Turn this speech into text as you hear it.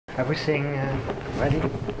Everything ready?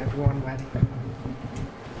 Everyone ready?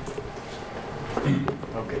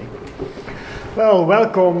 Okay. Well,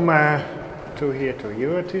 welcome to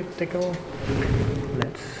EuroTcl.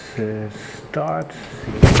 Let's start.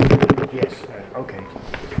 Yes, okay.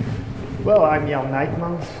 Well, I'm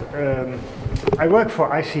Nijtmans. I work for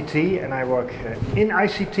ICT and I work in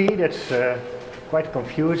ICT. That's quite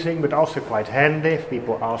confusing, but also quite handy. If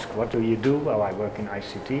people ask, what do you do? Well, I work in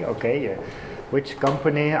ICT. Okay, which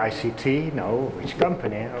company? ICT? No, which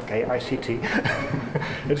company? Okay, ICT.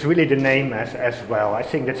 It's really the name as well. I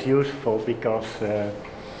think that's useful because,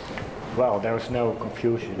 well, there is no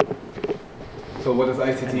confusion. So what does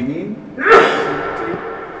ICT mean?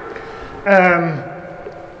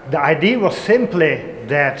 The idea was simply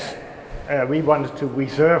that we wanted to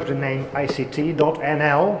reserve the name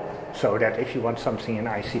ICT.nl, so that if you want something in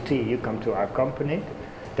ICT, you come to our company.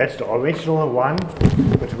 That's the original one,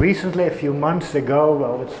 but recently, a few months ago,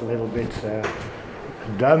 well, it's a little bit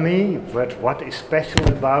dummy, but what is special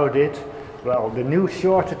about it? Well, the new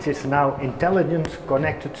shortage is now intelligence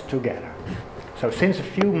connected together. So since a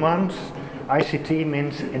few months, ICT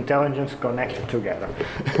means intelligence connected together.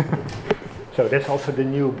 So that's also the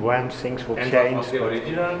new brand. Things will change. And what's the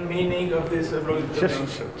original meaning of this?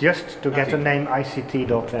 Just to get the name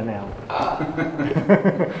ICT.nl.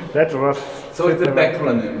 That was. So it's a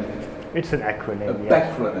backronym. It's an acronym. A yes.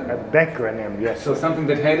 backronym. A backronym. Yes. So something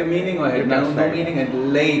that had a meaning or had no meaning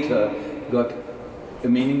and later got a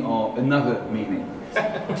meaning or another meaning.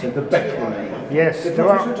 The backronym. Yes. It's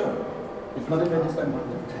not a medicine.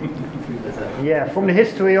 Yeah, from the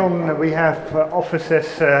history on, we have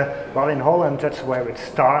offices, well, in Holland, that's where it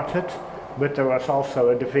started, but there was also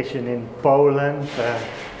a division in Poland,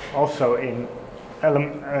 also in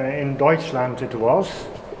Deutschland it was,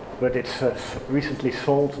 but it's recently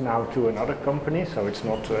sold now to another company, so it's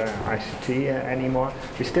not ICT anymore.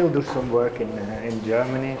 We still do some work in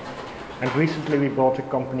Germany, and recently we bought a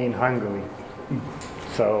company in Hungary.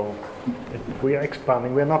 So we are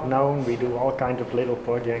expanding. We're not known. We do all kinds of little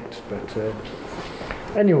projects, but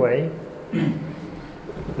anyway,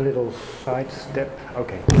 little side step.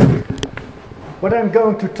 Okay. What I'm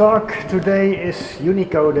going to talk today is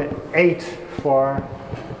Unicode 8 for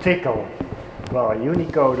Tcl. Well,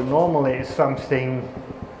 Unicode normally is something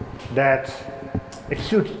that it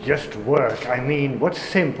should just work. I mean, what's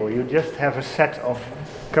simple? You just have a set of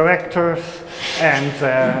characters,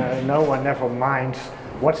 and no one ever minds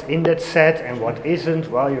what's in that set and what isn't.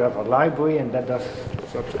 Well, you have a library and that does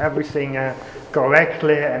sort of everything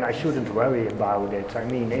correctly, and I shouldn't worry about it. I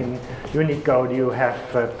mean, in Unicode you have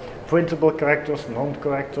printable characters,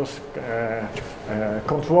 non-characters,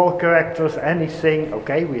 control characters, anything.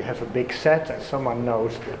 Okay, we have a big set and someone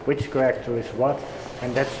knows which character is what,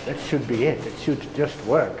 and that should be it. It should just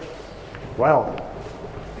work. Well,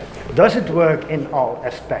 does it work in all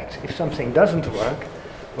aspects? If something doesn't work,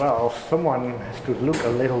 well, someone has to look a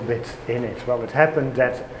little bit in it. Well, it happened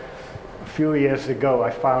that a few years ago I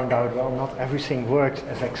found out, well, not everything works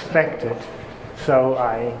as expected. So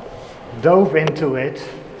I dove into it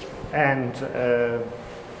and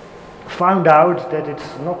found out that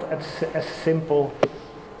it's not as simple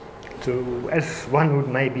as one would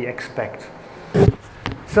maybe expect.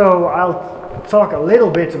 So I'll talk a little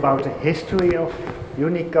bit about the history of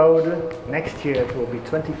Unicode. Next year it will be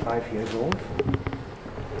 25 years old.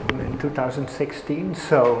 In 2016,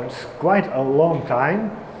 so it's quite a long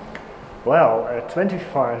time. Well,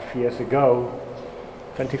 25 years ago,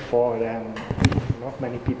 24 then, not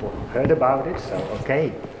many people heard about it, so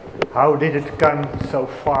okay. How did it come so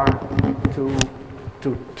far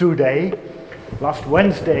to today? Last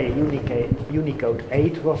Wednesday, Unicode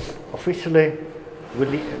 8 was officially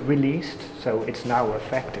released, so it's now a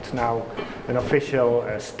fact, it's now an official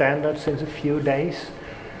standard since a few days.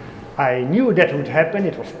 I knew that would happen.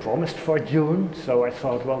 It was promised for June, so I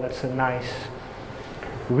thought, well, that's a nice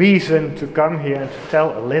reason to come here and to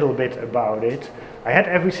tell a little bit about it. I had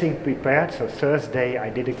everything prepared, so Thursday I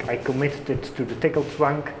committed it to the Tcl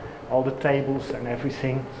trunk, all the tables and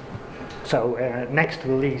everything. So next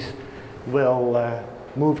release will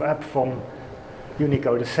move up from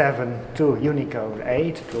Unicode 7 to Unicode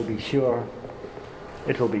 8. It will be sure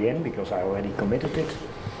it will be in because I already committed it.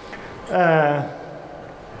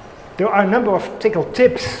 There are a number of Tcl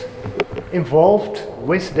tips involved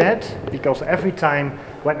with that, because every time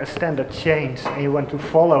when a standard changes and you want to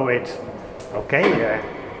follow it, okay,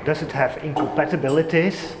 does it have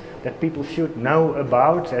incompatibilities that people should know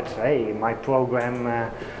about? That, hey, my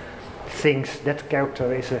program thinks that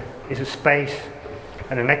character is a space,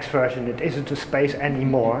 and the next version it isn't a space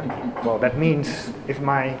anymore. Well, that means if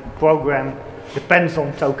my program depends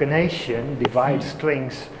on tokenation, divide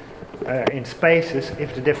strings in spaces,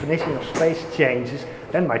 if the definition of space changes,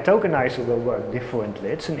 then my tokenizer will work differently.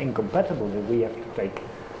 It's an incompatible that we have to take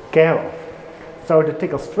care of. So the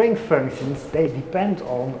Tcl string functions, they depend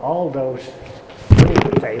on all those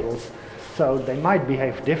Unicode tables, so they might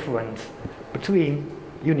behave different between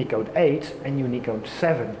Unicode 8 and Unicode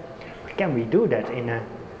 7. Can we do that in a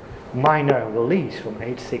minor release from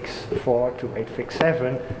 8.6.4 to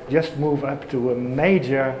 8.6.7, just move up to a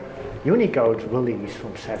major Unicode release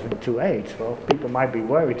from 7 to 8? Well, people might be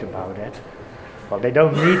worried about that. Well, they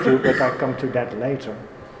don't need to, but I'll come to that later.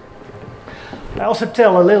 I also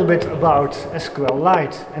tell a little bit about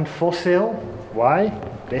SQLite and Fossil. Why?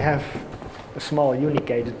 They have a small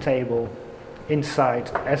Unicode table inside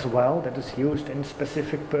as well that is used in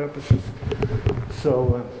specific purposes.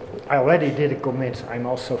 So I already did a commit. I'm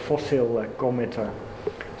also Fossil committer.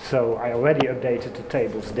 So I already updated the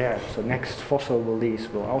tables there. So next Fossil release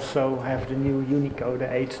will also have the new Unicode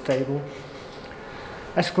 8 table.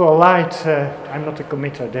 SQLite, I'm not a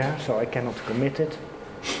committer there, so I cannot commit it.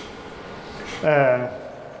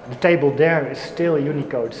 The table there is still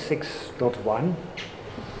Unicode 6.1.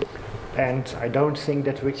 And I don't think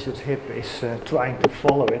that Richard Hipp is trying to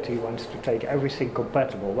follow it. He wants to take everything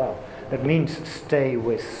compatible. Well, that means stay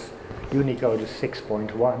with Unicode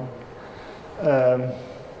 6.1.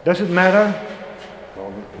 Does it matter?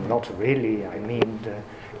 Well, not really. I mean, the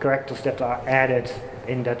characters that are added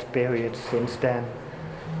in that period since then,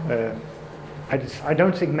 I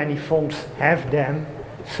don't think many fonts have them,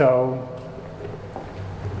 so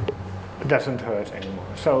it doesn't hurt anymore.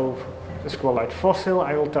 So SQLite Fossil,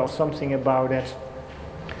 I will tell something about it,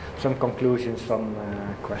 some conclusions, some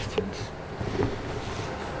questions.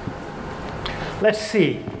 Let's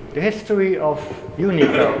see, the history of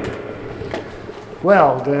Unicode.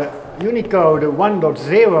 Well, the Unicode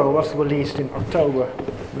 1.0 was released in October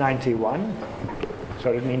 91,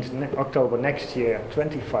 so that means October next year,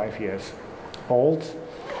 25 years old.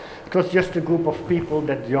 It was just a group of people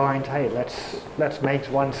that joined, hey, let's make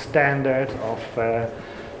one standard of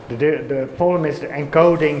the problem is the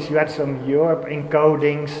encodings. You had some Europe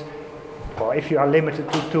encodings, or if you are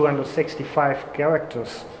limited to 265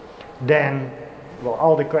 characters, then, well,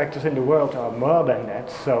 all the characters in the world are more than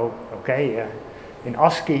that. So, okay, in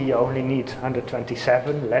ASCII you only need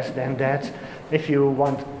 127, less than that. If you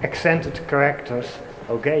want accented characters,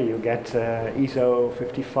 okay, you get ISO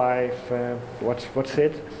 55, what's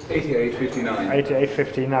it? 8859.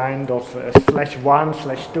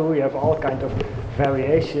 8859./1/2, you have all kind of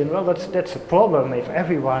variation. Well, that's a problem if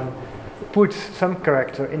everyone puts some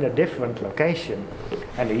character in a different location.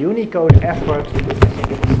 And the Unicode effort, I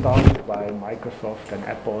think it started by Microsoft and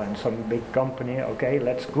Apple and some big company, okay,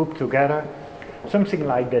 let's group together something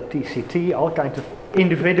like the TCT, all kinds of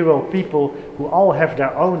individual people who all have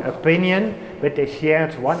their own opinion, but they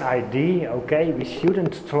shared one ID, okay, we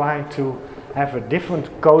shouldn't try to have a different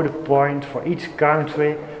code point for each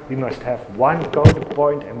country, we must have one code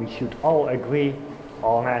point and we should all agree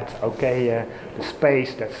on that, okay, the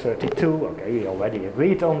space, that's 32, okay, we already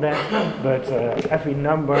agreed on that, but every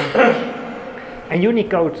number. And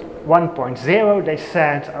Unicode 1.0, they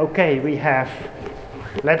said, okay, we have,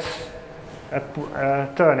 let's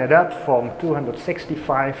turn it up from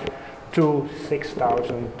 265 to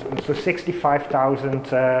 6,000, to 65,000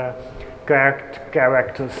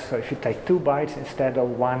 characters. So if you take 2 bytes instead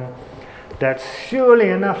of 1, that's surely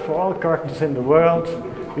enough for all characters in the world.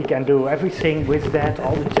 We can do everything with that.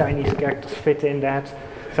 All the Chinese characters fit in that.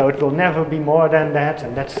 So it will never be more than that,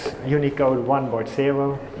 and that's Unicode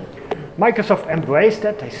 1.0. Microsoft embraced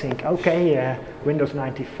that. They think, okay, Windows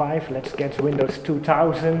 95, let's get Windows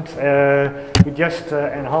 2000. We just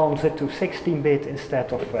enhance it to 16-bit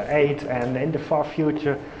instead of 8, and in the far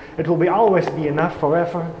future, it will always be enough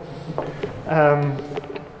forever.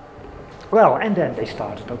 Well, and then they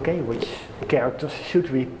started, okay, which characters should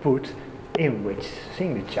we put in which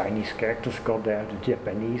thing? The Chinese characters got there, the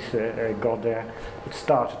Japanese got there. It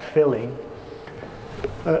started filling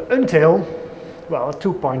until, well,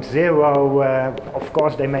 2.0, of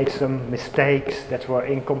course they made some mistakes that were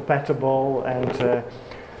incompatible, and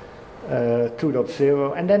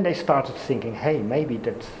 2.0, and then they started thinking, hey, maybe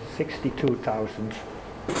that 62,000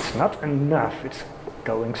 is not enough, it's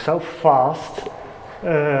going so fast,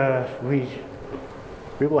 we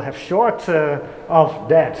will have short of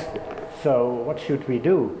that, so what should we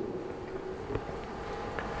do?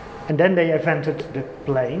 And then they invented the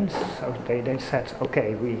planes, so they said,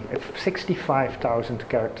 okay, if 65,000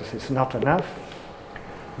 characters is not enough,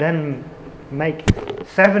 then make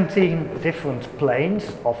 17 different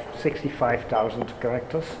planes of 65,000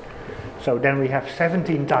 characters. So then we have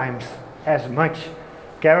 17 times as much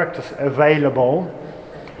characters available.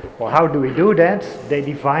 Well, how do we do that? They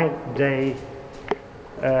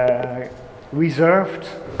reserved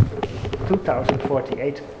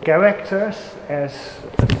 2048 characters as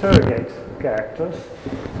surrogate characters.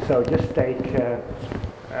 So just take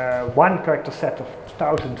one character set of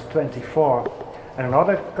 1024 and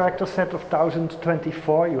another character set of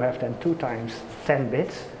 1024. You have then 2 times 10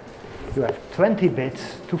 bits. You have 20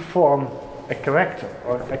 bits to form a character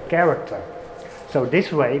or a character. So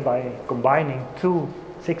this way, by combining 2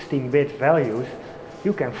 16-bit values,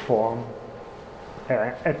 you can form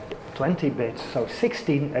a 20 bits, so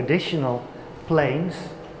 16 additional planes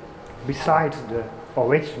besides the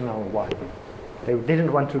original one. They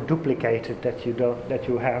didn't want to duplicate it, that you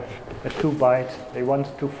have a 2-byte. They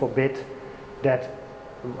wanted to forbid that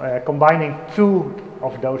combining 2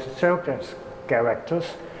 of those surrogate characters,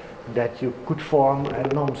 that you could form a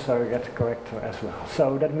non-surrogate character as well.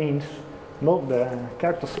 So that means the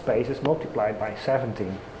character space is multiplied by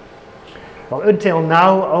 17. Well, until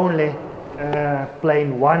now, only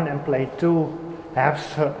plane 1 and plane 2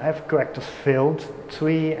 have characters filled.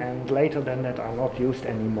 3 and later than that are not used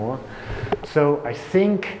anymore. So I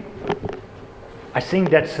think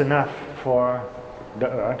that's enough for the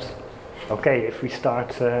Earth. Okay, if we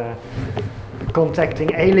start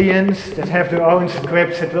contacting aliens that have their own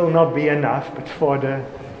scripts, it will not be enough. But for the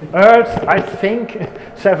Earth, I think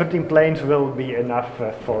 17 planes will be enough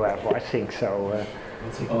forever. I think so.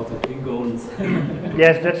 What's about the Klingons?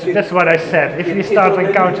 Yes, that's what I said. If you start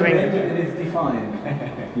encountering, it is defined.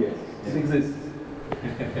 Yes, it exists.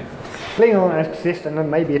 Klingon exists, and then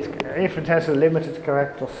maybe if it has a limited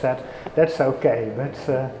character set, that's okay. But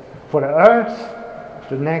for the Earth,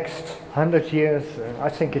 the next 100 years, I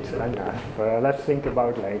think it's enough. Let's think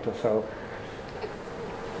about later. So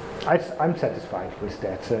I'm satisfied with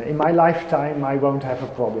that. In my lifetime, I won't have a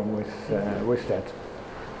problem with that.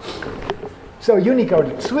 So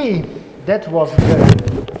Unicode-3, that was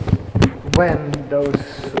when those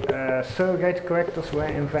surrogate characters were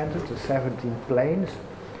invented, the 17 planes.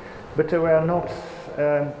 But there were not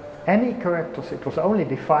any characters. It was only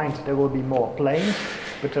defined there will be more planes,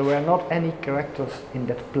 but there were not any characters in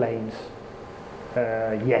that planes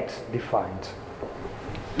yet defined.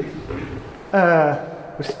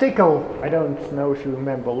 With EuroTcl, I don't know if you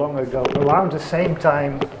remember, long ago, around the same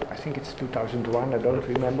time, I think it's 2001, I don't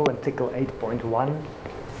remember, when EuroTcl 8.1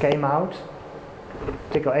 came out.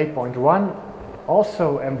 EuroTcl 8.1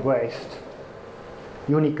 also embraced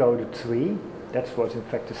Unicode-3. That was in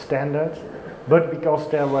fact the standard, but because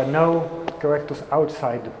there were no characters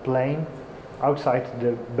outside the plane, outside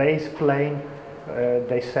the base plane,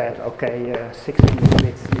 they said, okay, 16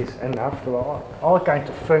 bits is enough. There were all kinds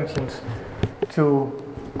of functions to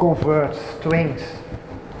convert strings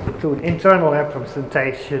to an internal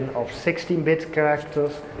representation of 16-bit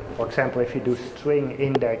characters. For example, if you do string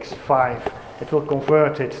index 5, it will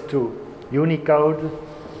convert it to Unicode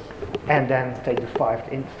and then take the 5th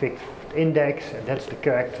index, and that's the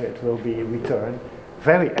character it will be returned.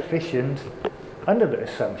 Very efficient, under the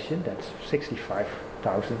assumption that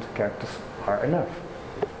 65,000 characters are enough.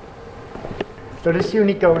 So this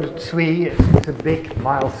Unicode-3 is a big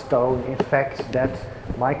milestone, in fact, that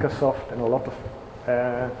Microsoft and a lot of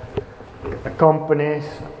companies,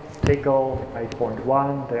 EuroTcl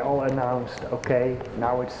 8.1, they all announced, okay,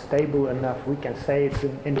 now it's stable enough, we can say it's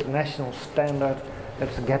an international standard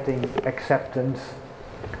that's getting acceptance.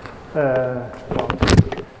 Well, a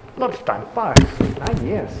lot of time passed, 9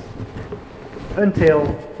 years,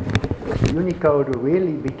 until Unicode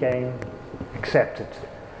really became accepted.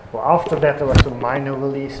 Well, after that there was a minor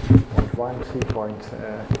release, 3.1,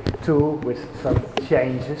 3.2, with some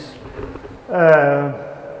changes.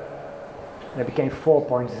 There became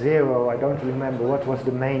 4.0, I don't remember what was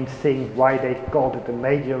the main thing, why they called it a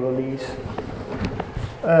major release.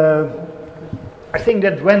 I think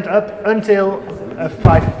that went up until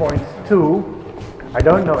 5.2. I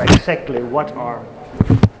don't know exactly what are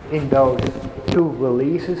in those 2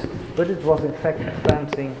 releases, but it was in fact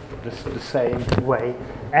advancing the same way,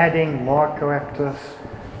 adding more characters,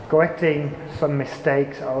 correcting some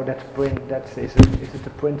mistakes. Oh, is it a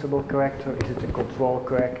printable character? Is it a control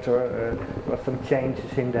character? There were some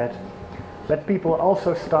changes in that. But people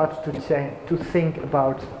also start to think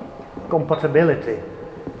about compatibility.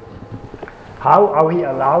 How are we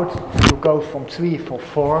allowed to go from 3 to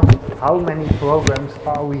 4? How many programs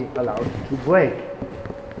are we allowed to break?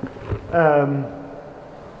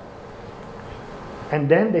 And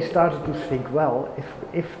then they started to think, well,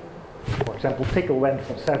 if for example, EuroTcl went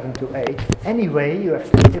from 7 to 8, anyway, you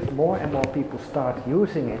have to, if more and more people start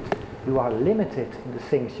using it, you are limited in the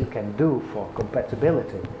things you can do for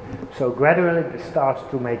compatibility. So gradually they start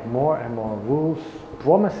to make more and more rules,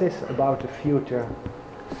 promises about the future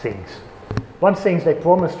things. One thing they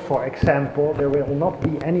promised, for example, there will not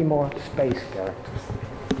be any more space characters.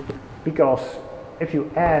 Because if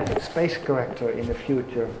you add a space character in the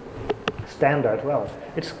future standard, well,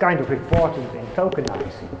 it's kind of important in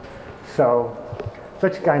tokenizing. So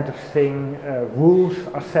such kind of thing, rules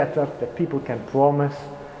are set up that people can promise,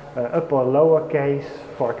 upper or lowercase,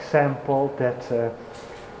 for example, that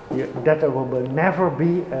there will never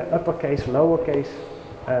be uppercase, lowercase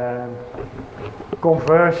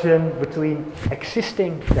conversion between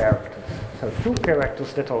existing characters. So two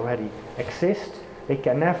characters that already exist, they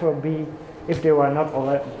can never be, if they were not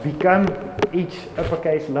already become each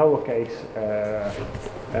uppercase, lowercase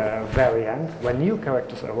variant when new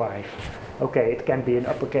characters arrive. Okay, it can be an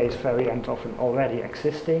uppercase variant of an already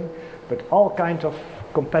existing, but all kinds of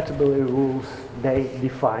compatibility rules they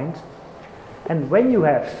defined. And when you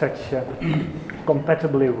have such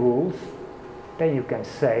compatibility rules, then you can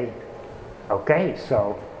say, okay,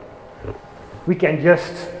 so we can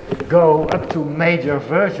just go up to major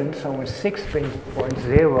versions, so with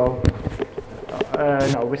 6.0,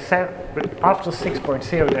 after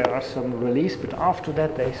 6.0 there are some release, but after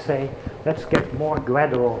that they say, let's get more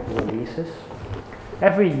gradual releases.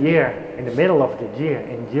 Every year, in the middle of the year,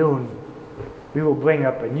 in June, we will bring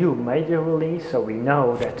up a new major release, so we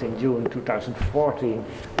know that in June 2014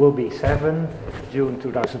 will be 7, June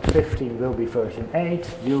 2015 will be version 8,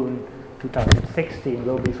 June 2016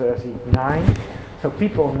 will be version 9. So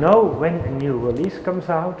people know when a new release comes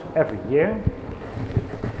out every year,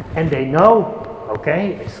 and they know,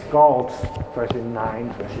 okay, it's called version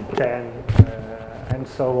 9, version 10, and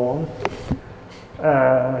so on.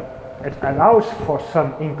 It allows for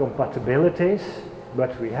some incompatibilities,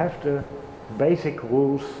 but we have the basic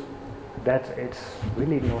rules that it's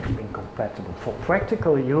really not incompatible. For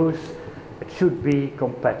practical use, it should be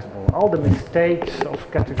compatible. All the mistakes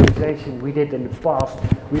of categorization we did in the past,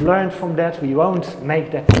 we learned from that. We won't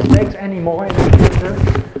make that mistakes anymore in the future.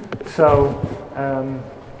 So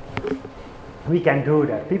we can do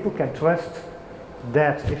that. People can trust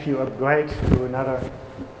that if you upgrade to another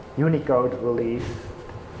Unicode release,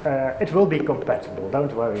 it will be compatible.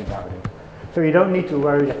 Don't worry about it. So you don't need to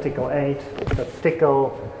worry that EuroTcl 8, that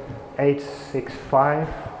EuroTcl 865,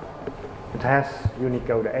 it has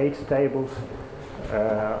Unicode 8 tables.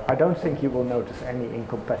 I don't think you will notice any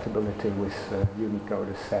incompatibility with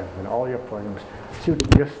Unicode 7. All your programs should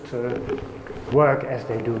just work as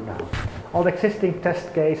they do now. All the existing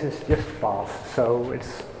test cases just pass, so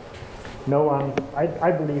it's no one,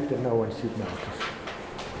 I believe that no one should notice.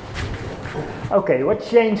 Okay, what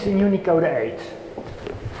changed in Unicode 8?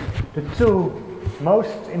 The two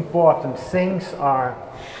most important things are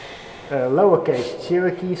lowercase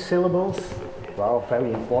Cherokee syllables. Well,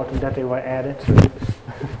 very important that they were added.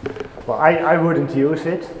 Well, I wouldn't use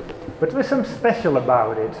it, but there's some special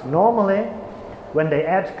about it. Normally, when they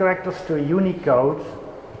add characters to Unicode,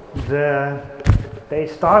 they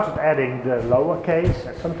started adding the lowercase,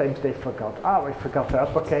 and sometimes they forgot, we forgot the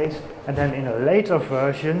uppercase, and then in a later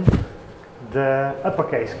version, the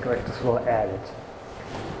uppercase characters were added.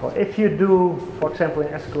 Well, if you do, for example,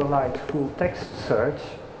 in SQLite full text search,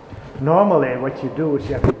 normally what you do is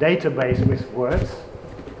you have a database with words,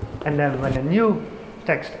 and then when a new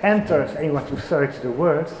text enters and you want to search the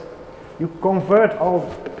words, you convert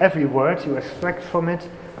every word you extract from it,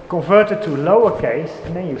 convert it to lowercase,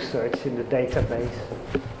 and then you search in the database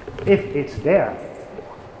if it's there.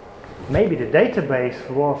 Maybe the database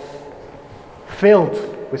was filled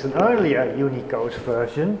with an earlier Unicode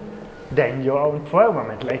version than your own program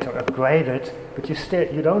and later upgraded, but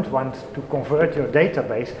you don't want to convert your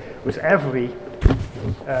database with every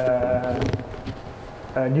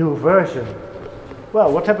new version.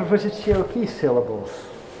 Well, what happened with the Cherokee syllables?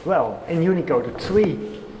 Well, in Unicode 3,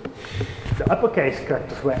 the uppercase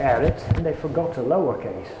characters were added and they forgot the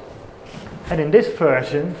lowercase. And in this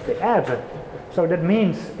version, they added. So that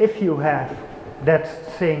means if you have that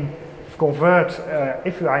thing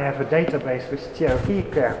if I have a database with Cherokee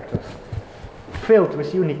characters filled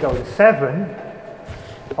with Unicode 7,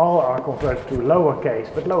 all are converted to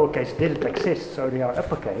lowercase, but lowercase didn't exist, so they are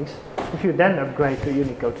uppercase. If you then upgrade to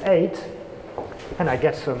Unicode 8, and I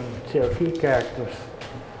get some Cherokee characters,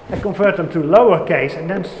 I convert them to lowercase and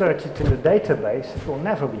then search it in the database, it will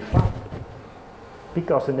never be found.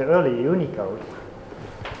 Because in the early Unicode,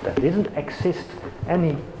 there didn't exist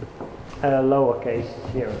any lowercase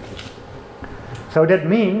Cherokee. So that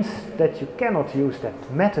means that you cannot use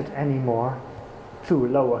that method anymore to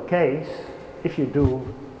lowercase if you do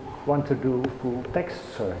want to do full text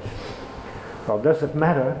search. Well, does it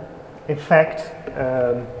matter? In fact,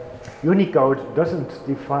 Unicode doesn't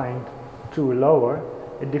define toLower,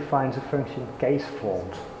 it defines a function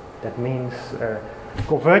caseFold. That means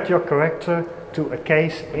convert your character to a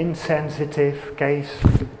case insensitive, case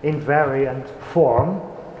invariant form.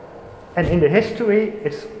 And in the history,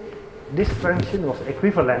 this function was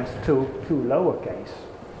equivalent to toLowerCase.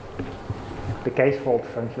 The caseFold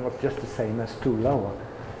function was just the same as toLower.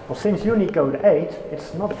 Well, since Unicode 8,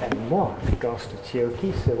 it's not anymore, because the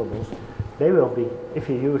Cherokee syllables, they will be, if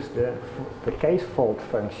you use the caseFold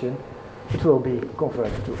function, it will be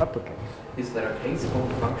converted to uppercase. Is there a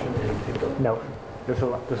caseFold function in Pickle? No,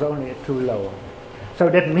 there's only a toLower. So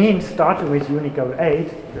that means, starting with Unicode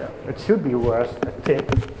 8, it should be worth a tip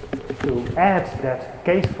to add that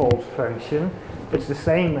caseFold function. It's the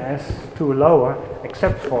same as toLower,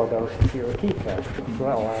 except for those Cherokee characters.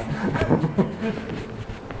 Well,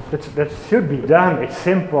 that should be done. It's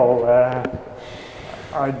simple.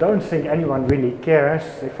 I don't think anyone really cares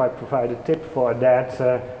if I provide a tip for that.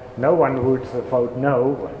 No one would vote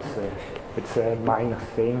no. It's a minor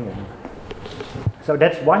thing. So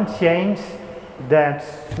that's one change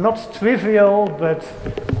that's not trivial, but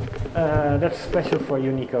that's special for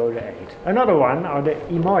Unicode 8. Another one are the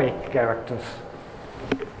emoic characters.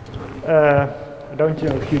 I don't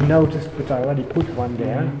know if you noticed, but I already put one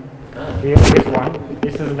there. Here, this one.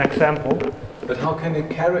 This is an example. But how can a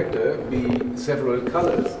character be several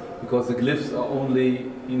colors? Because the glyphs are only,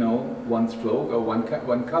 one stroke or one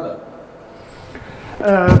color.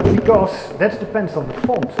 Because that depends on the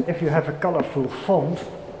font. If you have a colorful font,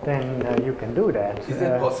 then you can do that. Is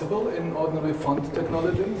that possible in ordinary font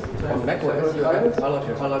technologies? On Mac OS you have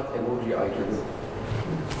colored emoji icons.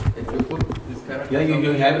 If you put this character... Yeah,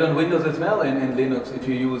 you have it on Windows as well and Linux if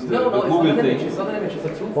you use the Google thing. It's not an image, it's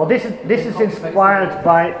a tool. Well, this is inspired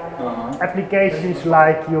by applications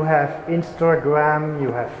like you have Instagram,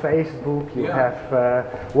 you have Facebook, you have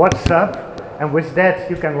WhatsApp, and with that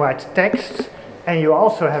you can write text. And you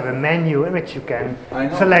also have a menu in which you can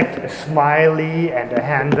select a smiley and a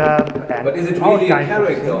hand up. And but is it really a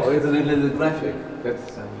character or is it a little graphic?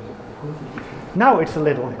 Now it's a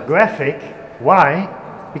little graphic. Why?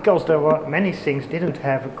 Because there were many things didn't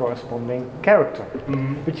have a corresponding character.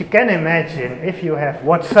 But you can imagine if you have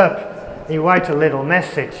WhatsApp and you write a little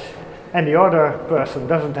message and the other person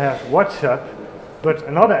doesn't have WhatsApp but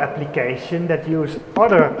another application that use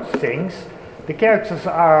other things, the characters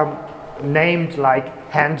are named like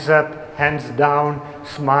hands up, hands down,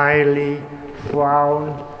 smiley,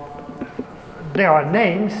 frown. They are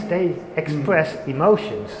names, they express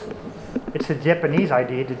emotions. It's a Japanese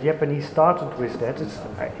idea, the Japanese started with that.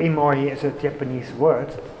 Emoi is a Japanese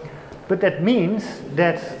word. But that means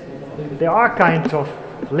that there are kind of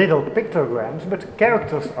little pictograms, but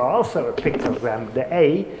characters are also a pictogram. The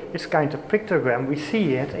A is kind of pictogram, we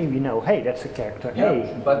see it and we know, hey, that's a character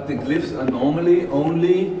A. But the glyphs are normally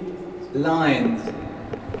only lines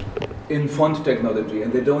in font technology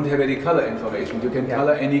and they don't have any color information. You can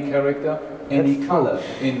color any character, any color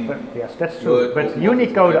in yes, that's true. But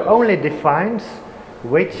Unicode only defines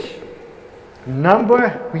which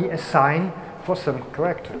number we assign for some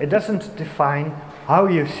character. It doesn't define how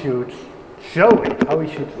you should show it, how you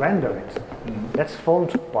should render it. That's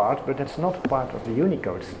font part, but that's not part of the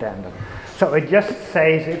Unicode standard. So it just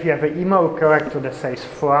says if you have an emo character that says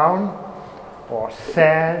frown, or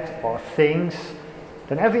sad, or things,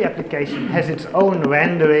 then every application has its own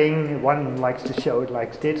rendering. One likes to show it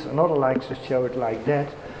like this, another likes to show it like that.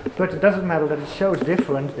 But it doesn't matter that it shows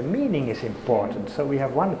different, the meaning is important. So we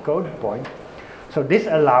have one code point. So this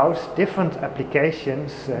allows different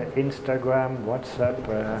applications, Instagram, WhatsApp,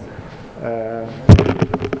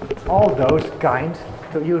 all those kinds,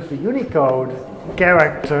 to use the Unicode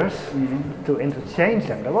characters to interchange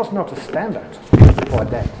them. There was not a standard for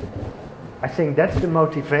that. I think that's the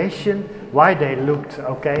motivation why they looked,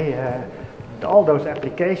 okay, all those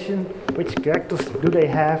applications, which characters do they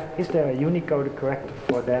have, is there a Unicode character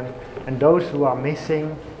for them, and those who are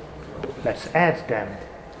missing, let's add them.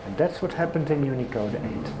 And that's what happened in Unicode 8.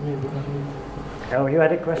 Oh, you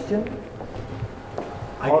had a question?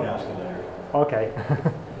 I can ask it later. Okay.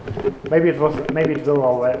 maybe it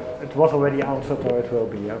was already answered, or it will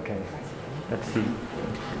be, okay. Let's see.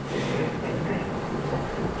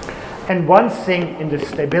 And one thing in the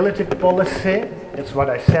stability policy, that's what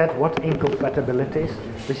I said, what incompatibilities.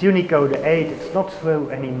 With Unicode 8, it's not true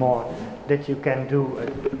anymore that you can do a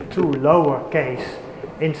toLower case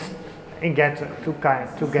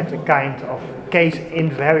to get a kind of case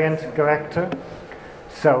invariant character.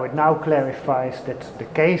 So it now clarifies that the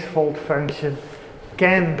caseFold function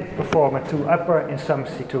can perform a to-upper in some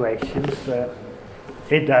situations.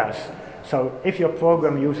 It does. So if your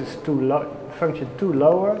program uses function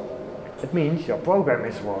to-lower, it means your program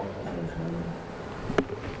is wrong.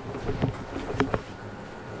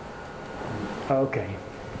 Okay.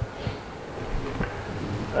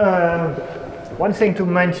 One thing to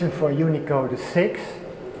mention for Unicode 6,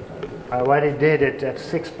 I already did it at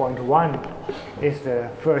 6.1, is the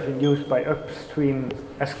version used by upstream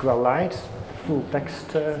SQLite, full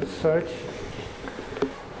text search.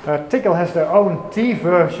 Tcl has their own T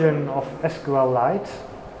version of SQLite.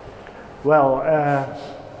 Well,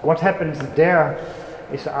 what happens there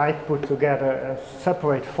is I put together a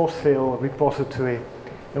separate fossil repository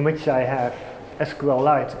in which I have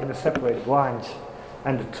SQLite in a separate branch,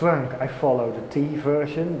 and the trunk I follow the T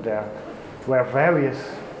version. There were various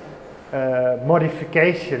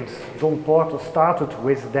modifications. Don Porter started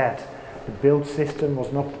with that. The build system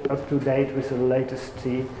was not up to date with the latest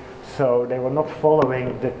T, so they were not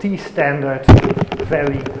following the T standard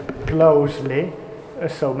very closely.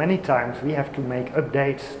 So many times we have to make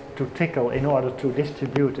updates to Tcl in order to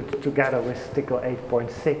distribute it together with Tcl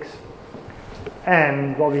 8.6.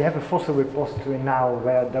 And well, we have a fossil repository now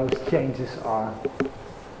where those changes are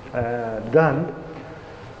done.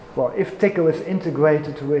 Well, if Tcl is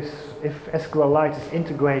integrated with, if SQLite is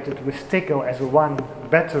integrated with Tcl as a one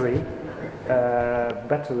battery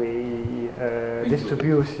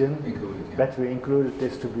distribution, battery included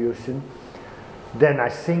distribution, then I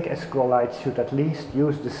think SQLite should at least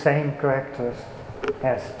use the same characters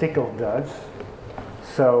as Tcl does.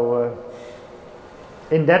 So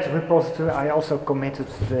in that repository I also committed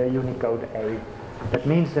the Unicode A. That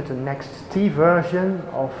means that the next T version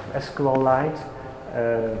of SQLite,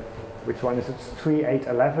 which one is it?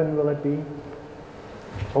 3.8.11 will it be?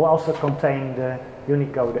 Will also contain the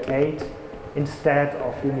Unicode 8 instead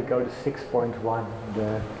of Unicode 6.1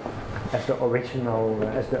 as the original,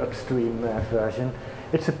 as the upstream version.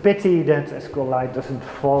 It's a pity that SQLite doesn't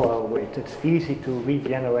follow it. It's easy to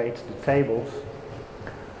regenerate the tables.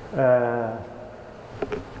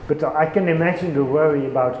 But I can imagine the worry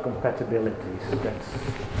about compatibilities. That's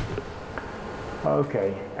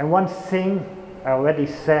okay. And one thing I already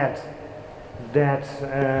said, that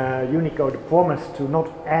Unicode promised to not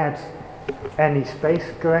add any space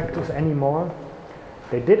characters anymore.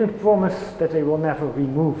 They didn't promise that they will never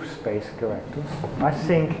remove space characters. I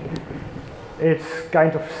think it's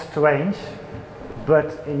kind of strange,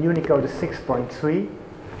 but in Unicode 6.3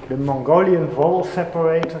 the Mongolian vowel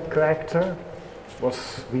separator character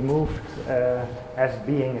was removed as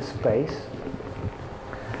being a space.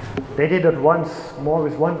 They did it once more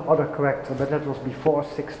with one other character, but that was before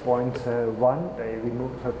 6.1. They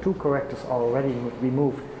removed, so two characters are already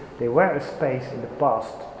removed. They were a space in the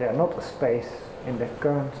past. They are not a space in the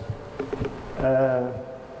current.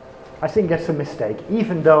 I think that's a mistake.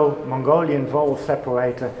 Even though Mongolian vowel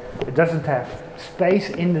separator, it doesn't have space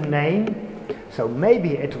in the name, so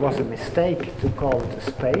maybe it was a mistake to call it a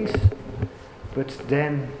space. But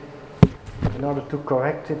then, in order to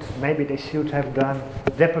correct it, maybe they should have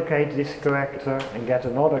deprecate this character and get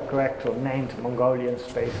another character named Mongolian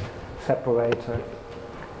space separator.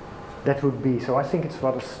 That would be, so I think it's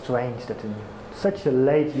rather strange that in such a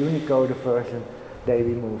late Unicode version they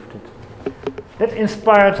removed it. That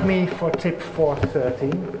inspired me for tip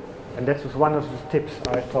 413, and that was one of the tips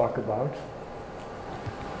I talk about.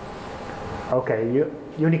 Okay,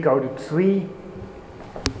 Unicode 3.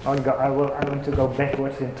 I'm going to go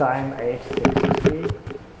backwards in time, 863.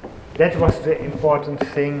 That was the important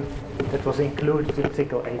thing that was included in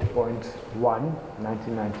Tcl 8.1,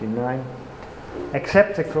 1999,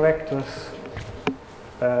 except the correctors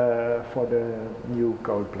for the new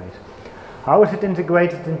code place. How is it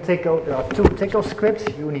integrated in Tcl? There are two Tcl scripts,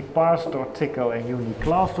 uniparse.tcl and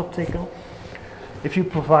uniclass.tcl. If you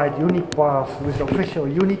provide uniparse with official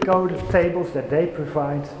Unicode tables that they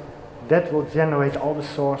provide, that will generate all the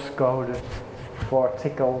source code for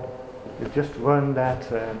Tcl. You just run that,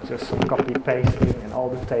 just some copy pasting, and all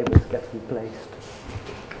the tables get replaced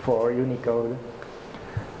for Unicode.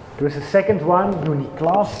 There is a second one,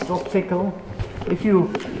 uniclass.tcl. If you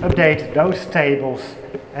update those tables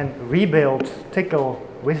and rebuild Tcl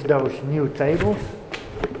with those new tables,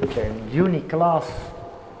 then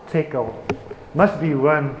uniclass.tcl must be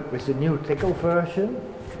run with the new Tcl version,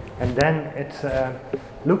 and then it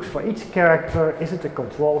looks for each character. Is it a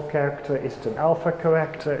control character? Is it an alpha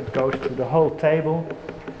character? It goes to the whole table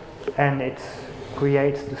and it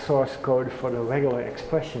creates the source code for the regular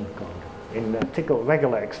expression code. In the Tcl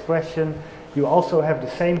regular expression you also have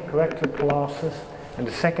the same character classes, and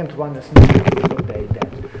the second one is needed to update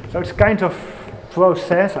that. So it's kind of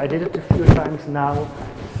process. I did it a few times now,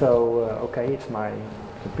 so okay, it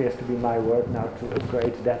appears to be my work now to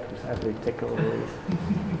upgrade that with every tickle release.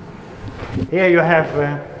 Here you have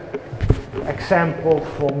an example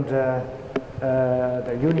from the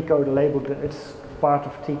Unicode-related. It's part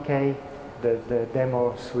of TK, the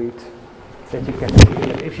demo suite that you can see.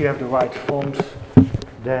 But if you have the right fonts,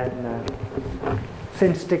 then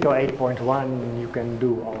since Tickle 8.1 you can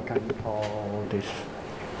do all this.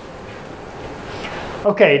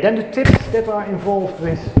 Okay, then the tips that are involved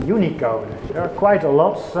with Unicode. There are quite a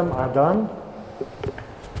lot, some are done.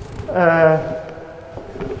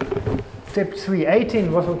 Tip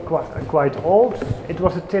 318 was quite old. It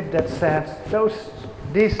was a tip that said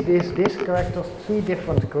these characters, 3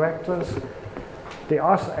 different characters, they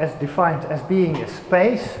are as defined as being a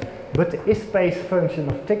space, but the isSpace function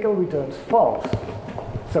of tickle returns false.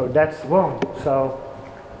 So that's wrong. So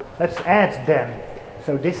let's add them.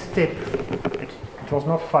 So this tip, it was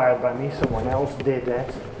not fired by me, someone else did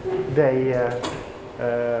that.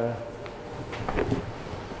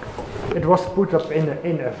 It was put up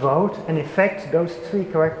in a vote, and in fact those 3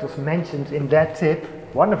 characters mentioned in that tip,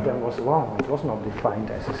 one of them was wrong. It was not defined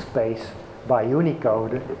as a space by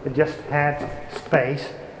Unicode. It just had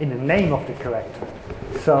space in the name of the character.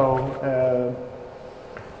 So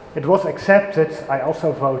it was accepted. I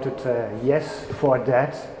also voted yes for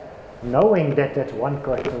that, knowing that that one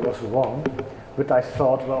character was wrong. But I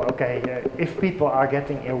thought, well, okay, if people are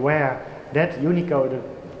getting aware that Unicode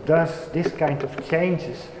does this kind of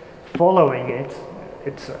changes following it,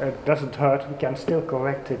 it doesn't hurt, we can still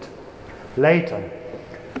correct it later.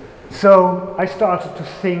 So I started to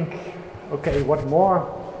think, okay, what more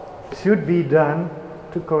should be done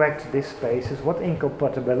to correct these spaces, what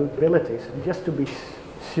incompatibilities, and just to be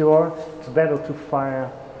sure, it's better to fire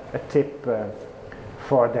a tip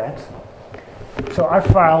for that. So I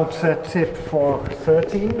filed tip for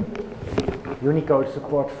 13, Unicode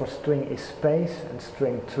support for string isSpace and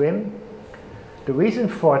string trim. The reason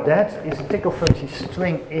for that is the tickle function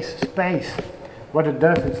string isSpace. What it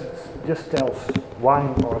does is it just tells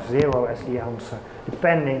 1 or 0 as the answer,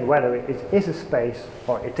 depending whether it is a space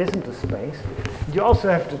or it isn't a space. You also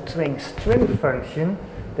have the trim function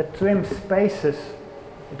that trims spaces,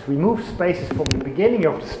 it removes spaces from the beginning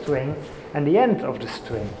of the string and the end of the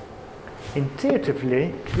string.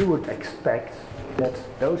 Intuitively, you would expect that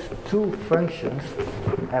those 2 functions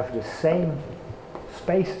have the same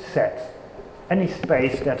space set. Any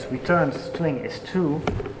space that returns string is2,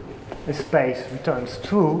 a space returns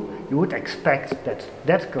true, you would expect that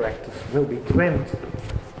that character will be trimmed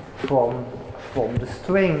from the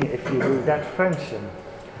string if you do that function.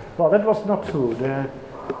 Well, that was not true. The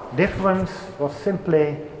difference was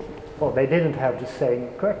simply, well, they didn't have the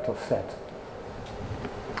same character set.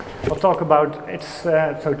 I'll talk about it.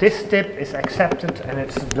 So this tip is accepted and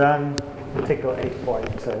it's done in Tickle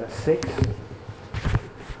 8.6.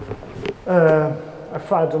 I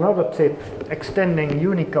filed another tip extending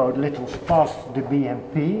Unicode littles past the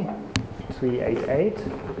BMP 388.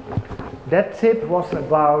 That tip was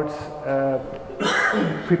about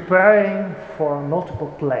preparing for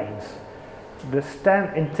multiple planes.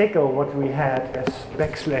 In Tickle what we had as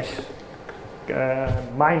backslash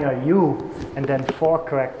minor u and then 4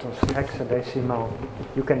 characters hexadecimal.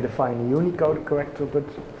 You can define a Unicode character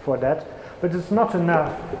for that, but it's not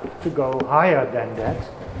enough to go higher than that.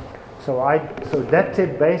 So that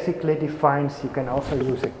tip basically defines you can also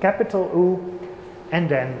use a capital U and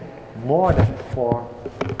then more than 4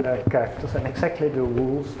 characters and exactly the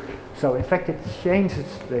rules. So in fact it changes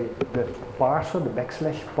the parser, the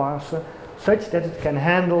backslash parser, such that it can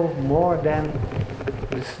handle more than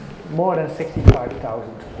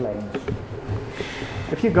 65,000 planes.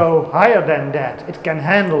 If you go higher than that, it can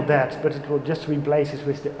handle that, but it will just replace it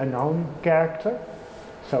with the unknown character.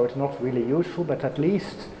 So it's not really useful, but at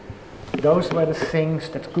least those were the things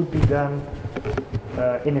that could be done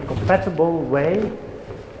in a compatible way,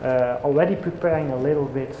 already preparing a little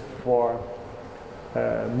bit for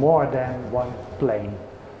more than 1 plane.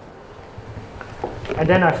 And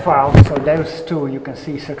then I filed, so those 2 you can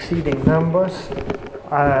see succeeding numbers.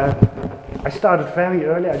 I started very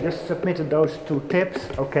early, I just submitted those 2 tips.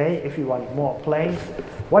 Okay, if you want more planes,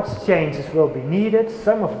 what changes will be needed?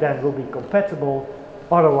 Some of them will be compatible,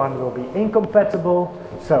 other one will be incompatible.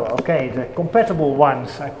 So okay, the compatible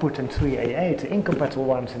ones I put in 388, the incompatible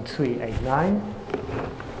ones in 389.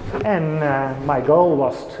 And my goal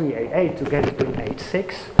was 388 to get it in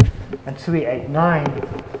 86, and 389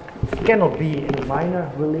 cannot be in a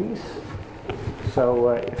minor release. So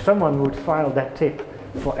if someone would file that tip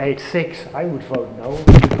for 86, I would vote no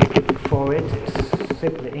for it. It's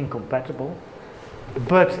simply incompatible.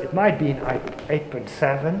 but it might be in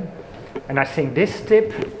 8.7, and I think this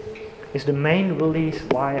tip is the main release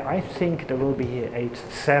why I think there will be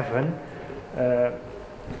 8.7.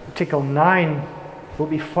 EuroTcl 9 will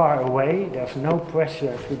be far away. There's no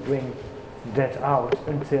pressure to bring that out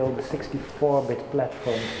until the 64-bit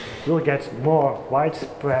platform will get more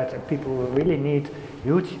widespread and people will really need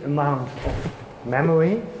huge amount of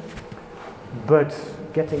memory. But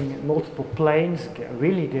getting multiple planes,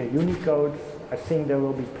 really the Unicode, I think there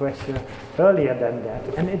will be pressure earlier than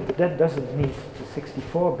that, and that doesn't need the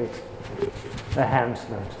 64-bit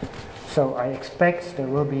enhancement. So I expect there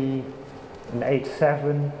will be an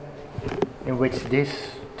 8.7 in which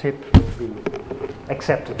this tip will be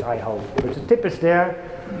accepted, I hope. But the tip is there.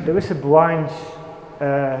 There is a branch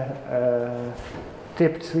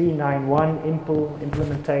tip 391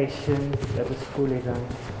 implementation that is fully done.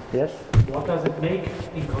 Yes? What does it make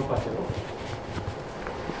incompatible?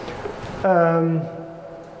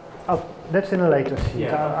 Oh, that's in a later sheet.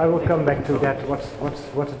 Yeah. I will come back to that,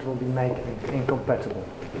 what it will be making incompatible.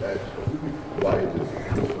 Why it is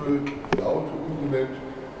useful now to implement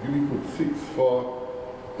Unicode 6 for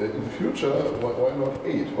in the future? Why not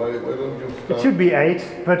 8? Why don't you start? It should be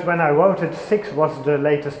 8, but when I wrote it, 6 was the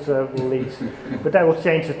latest release. But I will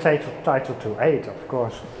change the title to 8, of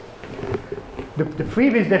course. The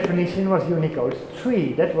previous definition was Unicode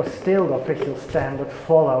 3. That was still the official standard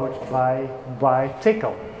followed by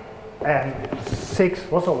EuroTcl. And 6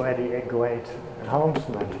 was already a great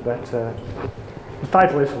enhancement, but the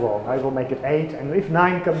title is wrong. I will make it 8, and if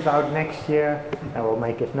 9 comes out next year, I will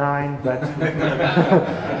make it 9, but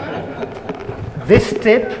this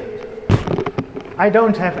tip, I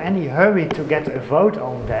don't have any hurry to get a vote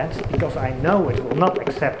on that, because I know it will not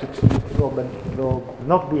accept it, will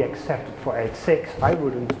not be accepted for 8.6. I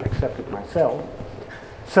wouldn't accept it myself.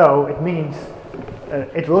 So it means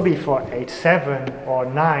it will be for 8.7 or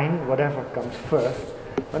 9, whatever comes first.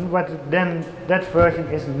 But then that version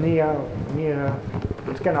is near,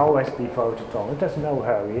 it can always be voted on. There's no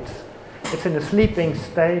hurry. It's in a sleeping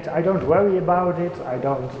state. I don't worry about it. I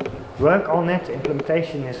don't work on it.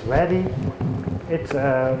 Implementation is ready.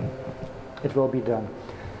 It will be done.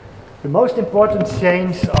 The most important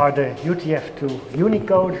changes are the UTF to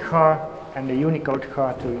Unicode char and the Unicode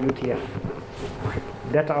char to UTF.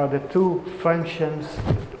 That are the two functions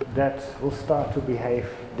that will start to behave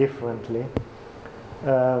differently.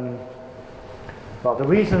 Well, the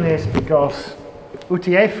reason is because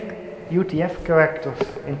UTF characters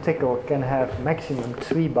in EuroTcl can have maximum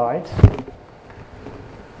 3 bytes.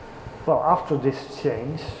 Well, after this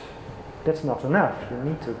change, that's not enough. You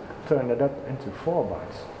need to turn it up into 4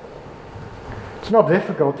 bytes. It's not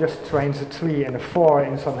difficult, just change a 3 and a 4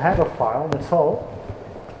 in some header file, that's all.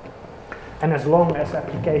 And as long as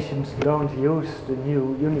applications don't use the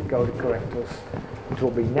new Unicode characters, it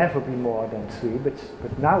will never be more than 3,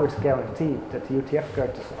 but now it's guaranteed that the UTF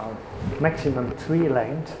characters are maximum 3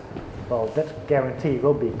 length. Well, that guarantee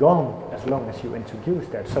will be gone as long as you introduce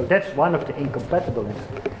that. So that's one of the incompatibilities.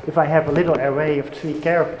 If I have a little array of 3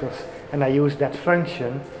 characters and I use that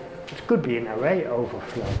function, it could be an array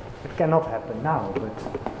overflow. It cannot happen now, but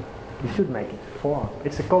you should make it 4.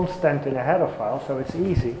 It's a constant in a header file, so it's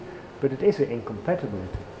easy, but it is an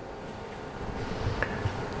incompatibility.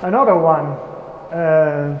 Another one,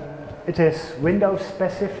 it is Windows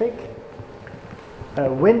specific.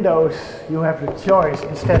 Windows, you have the choice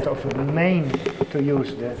instead of the main to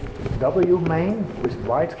use the W main with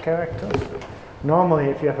white characters. Normally,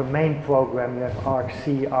 if you have a main program, you have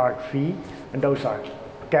argc, argv, and those are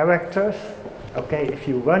characters. Okay, if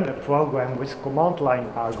you run a program with command line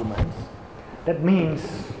arguments, that means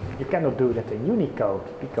you cannot do that in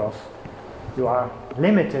Unicode because you are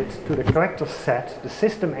limited to the character set, the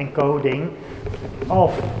system encoding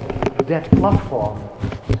of that platform.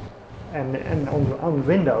 And on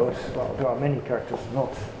Windows, well, there are many characters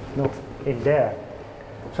not in there.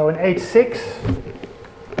 So in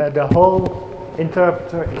 8.6, the whole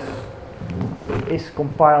interpreter is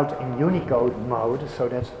compiled in Unicode mode, so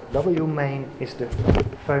that W main is the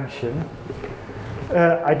function.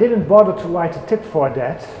 I didn't bother to write a tip for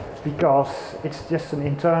that because it's just an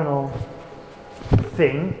internal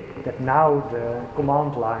thing that now the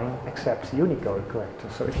command line accepts Unicode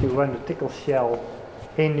characters. So if you run the EuroTcl shell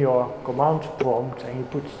in your command prompt and you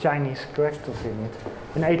put Chinese characters in it,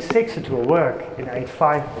 in 8.6 it will work, in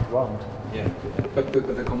 8.5 it won't. Yeah, but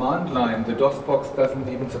the command line, the DOS box doesn't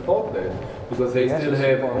even support that, because they still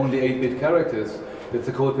have only 8-bit characters. That's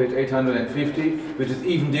the code page 850, which is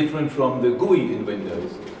even different from the GUI in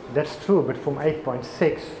Windows. That's true, but from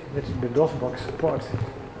 8.6, the DOS box supports it.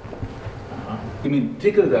 You mean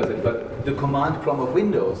Tcl does it, but the command prompt of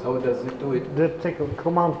Windows, how does it do it? The Tcl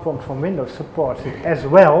command prompt from Windows supports it as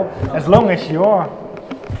well, as long as your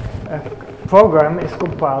program is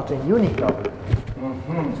compiled in Unicode.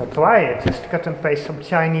 So try it, just cut and paste some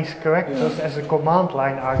Chinese characters as a command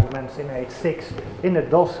line arguments in 8.6. In the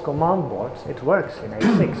DOS command board, it works in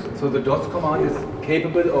 8.6. So the DOS command is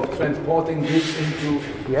capable of transporting this into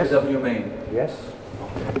the W main? Yes.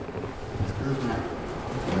 Excuse me.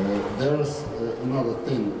 There's another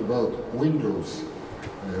thing about Windows.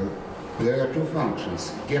 There are two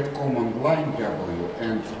functions, get command line W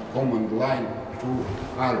and command line to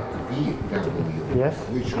argv W,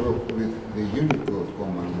 which work with the Unicode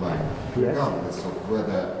command line, regardless of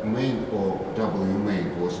whether main or W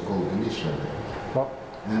main was called initially. Well,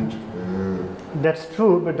 and that's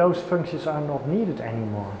true, but those functions are not needed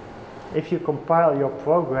anymore. If you compile your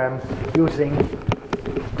program using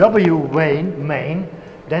W main,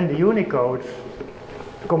 then the Unicode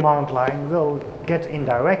command line will get in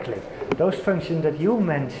directly. Those functions that you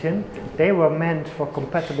mentioned, they were meant for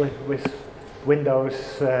compatibility with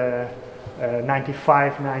Windows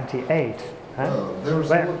 95, 98.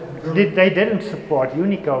 They didn't support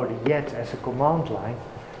Unicode yet as a command line.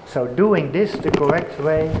 So doing this the correct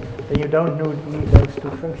way, then you don't need those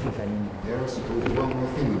two functions anymore. There's one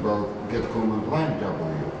more thing about get command line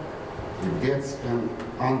W. It gets an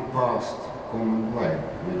unparsed command line,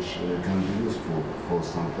 which can be useful for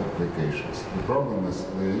some applications. The problem is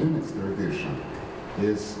the Unix tradition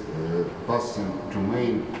is passing to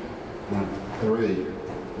main an array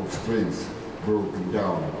of strings broken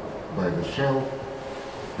down by the shell,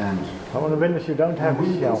 and on the Windows you don't have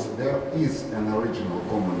a shell. There is an original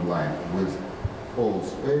command line with all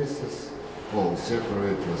spaces, all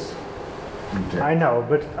separators intact. I know,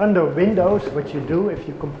 but under Windows, what you do if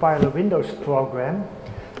you compile a Windows program,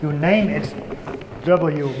 you name it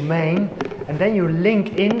W main, and then you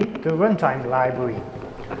link in the runtime library.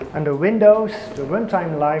 Under Windows, the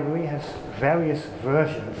runtime library has various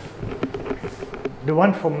versions. The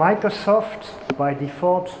one from Microsoft, by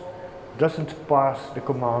default, doesn't parse the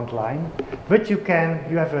command line, but you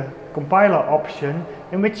have a compiler option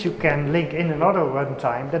in which you can link in another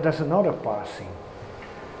runtime that does another parsing.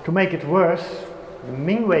 To make it worse, the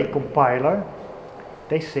Mingway compiler,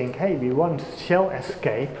 they think, hey, we want shell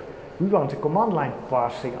escape, we want a command line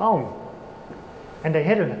parsing on. And they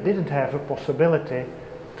didn't have a possibility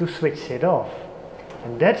to switch it off.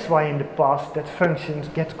 And that's why in the past that function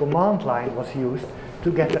get command line was used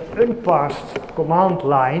to get an unparsed command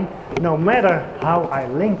line, no matter how I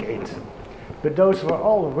link it. But those were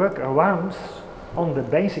all workarounds on the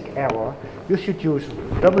basic error. You should use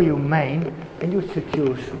W main and you should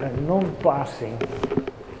use a non-parsing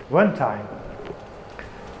runtime.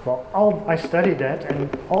 Well, I studied that, and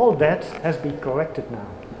all that has been corrected now.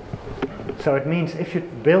 So it means if you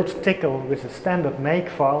build Tcl with the standard make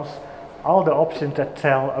files, all the options that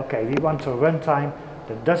tell, okay, we want a runtime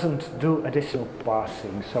that doesn't do additional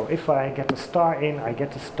parsing. So if I get a star in, I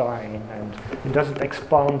get a star in, and it doesn't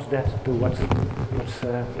expand that to what's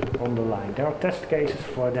on the line. There are test cases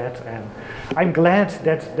for that, and I'm glad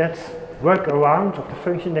that that workaround of the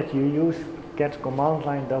function that you use, get command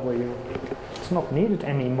line W, it's not needed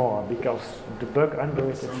anymore because the bug under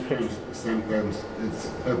it is fixed. Sometimes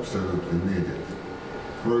it's absolutely needed.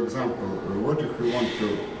 For example, what if we want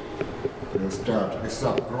to start a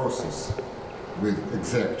sub-process with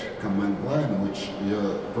exact command line which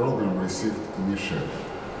your program received initially?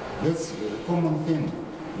 That's a common thing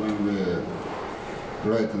when we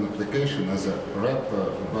write an application as a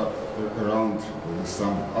wrapper around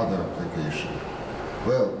some other application.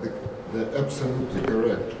 Well, the absolutely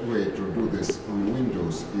correct way to do this on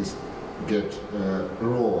Windows is get a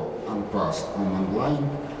raw unparsed command line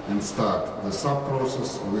and start the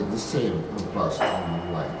sub-process with the same unparsed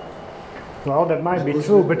command line. Well, that might be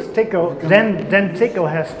true, but Tcl, then Tcl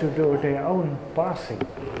has to do their own parsing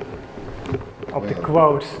of the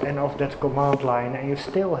quotes and of that command line, and you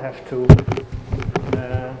still have to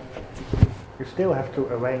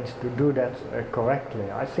arrange to do that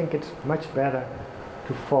correctly. I think it's much better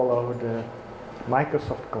to follow the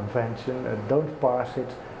Microsoft convention, don't parse it,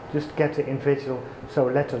 just get the individual, so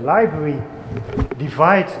let the library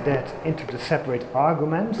divide that into the separate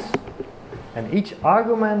arguments, and each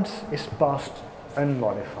argument is passed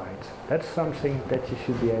unmodified. That's something that you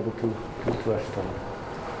should be able to trust on.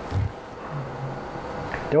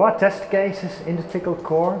 There are test cases in the Tcl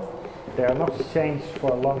core. They are not changed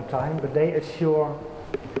for a long time, but they assure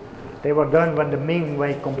they were done when the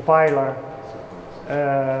Mingway compiler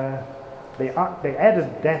they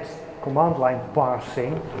added that command line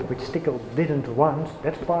parsing, which Tcl didn't want.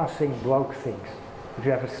 That parsing broke things. If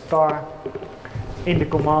you have a star in the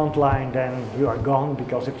command line, then you are gone,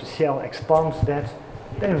 because if the shell expands that,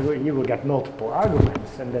 then you will get multiple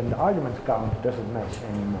arguments, and then the argument count doesn't match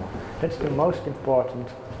anymore. That's the most important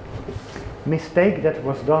mistake that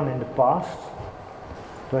was done in the past,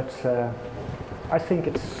 but I think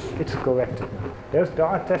it's corrected now. There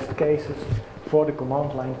are test cases for the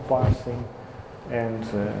command line parsing, and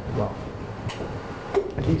well,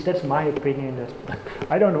 at least that's my opinion. That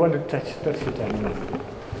I don't want to touch it anymore.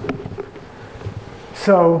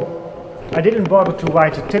 So I didn't bother to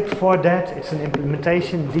write a tip for that. It's an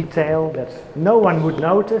implementation detail that no one would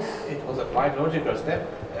notice. It was a quite logical step,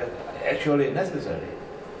 actually necessary.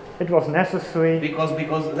 It was necessary because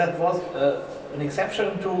that was an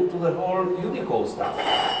exception to the whole Unicode stuff.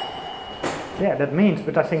 Yeah, that means,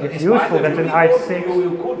 but I think So it's useful that in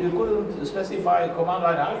i6 you couldn't specify command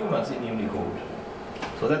line arguments in Unicode.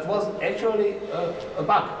 So that was actually a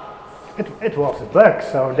bug. it was a bug,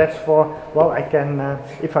 so that's for, well, I can,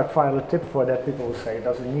 if I file a tip for that, people will say it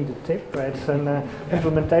doesn't need a tip. It's an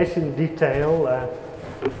implementation detail.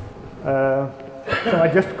 So I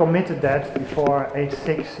just committed that before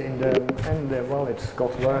 8.6 and well, it's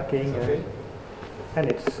got working. Okay. And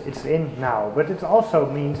it's in now, but it also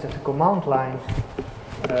means that the command line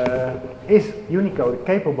is Unicode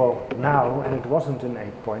capable now, and it wasn't in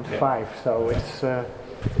 8.5. So it's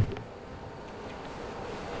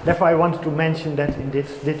therefore I wanted to mention that in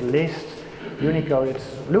this list. Unicode, it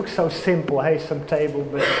looks so simple, hey, some table,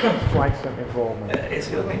 but it's quite some involvement.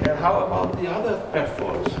 Excuse me, how about the other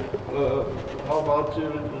platforms? How about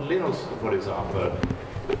Linux, for example?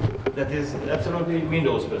 That is absolutely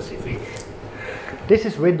Windows specific. This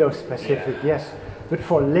is Windows specific, yes. But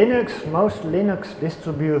for Linux, most Linux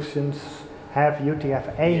distributions have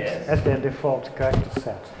UTF-8 as their default character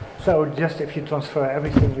set. So just if you transfer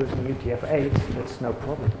everything using UTF-8, that's no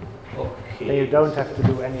problem. Okay. Then you don't have to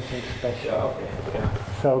do anything special. Yeah, okay. Yeah.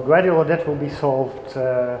 So gradually that will be solved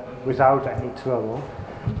without any trouble.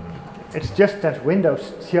 It's just that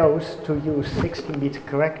Windows chose to use 16-bit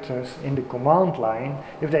characters in the command line.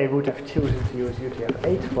 If they would have chosen to use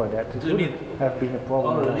UTF-8 for that, it would have been a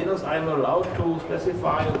problem. On Linux, I'm allowed to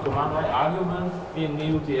specify a command line argument in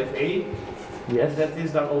UTF-8. Yes. And that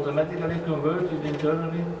is then automatically converted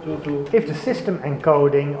internally to... If the system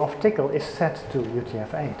encoding of EuroTcl is set to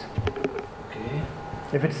UTF-8. Okay.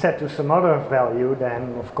 If it's set to some other value,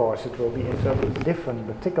 then of course it will be internally different.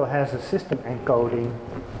 But EuroTcl has a system encoding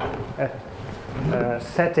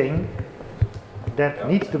setting that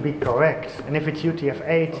needs to be correct. And if it's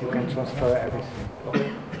UTF-8, you can transfer everything.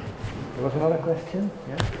 Okay. There was another question?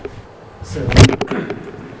 Yeah. So,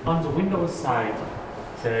 on the Windows side,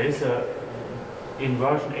 there is in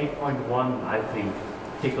version 8.1, I think,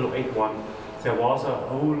 EuroTcl 8.1, there was a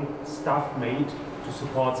whole stuff made to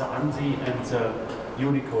support the ANSI and the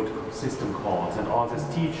Unicode system calls and all this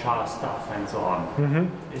T-char stuff and so on. Mm-hmm.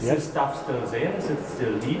 Is this stuff still there? Is it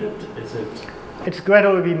still needed? Is it? It's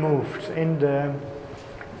gradually moved in the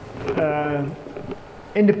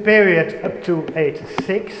period up to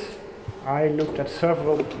 8.6. I looked at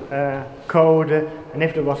several code, and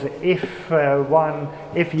if there was an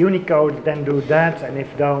if Unicode, then do that, and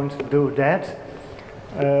if don't, do that.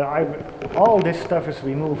 All this stuff is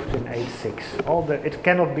removed in 8.6. It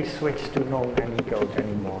cannot be switched to non-Unicode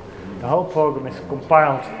anymore. The whole program is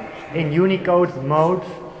compiled in Unicode mode,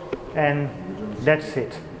 and that's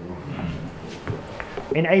it.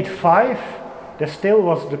 In 8.5, there still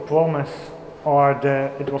was the promise, or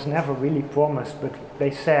it was never really promised, but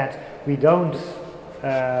they said we don't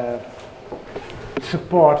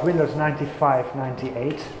support Windows 95,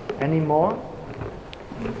 98 anymore.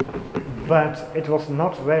 But it was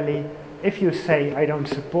not really, if you say I don't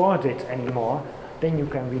support it anymore, then you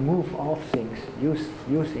can remove all things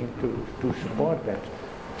using to support that.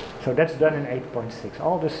 So that's done in 8.6.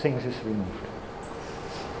 All these things is removed.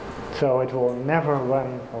 So it will never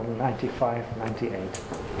run on 95, 98.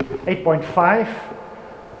 8.5,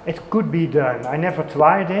 it could be done. I never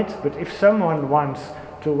tried it, but if someone wants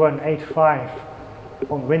to run 8.5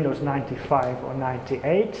 on Windows 95 or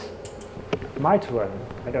 98, might run.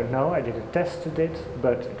 I don't know, I didn't test it,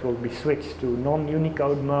 but it will be switched to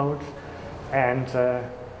non-Unicode mode, and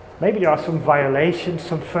maybe there are some violations,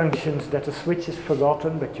 some functions that the switch is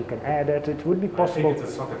forgotten, but you can add it. It would be possible. I think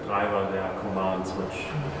it's a socket driver, there are commands which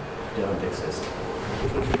don't exist.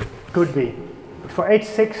 Could be. But for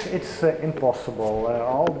 8.6 it's impossible.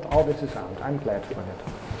 All this is out. I'm glad for that.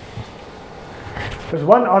 There's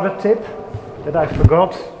one other tip that I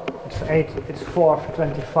forgot. It's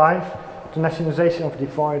 4.25. The nationalization of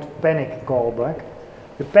default panic callback.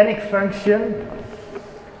 The panic function,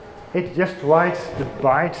 it just writes the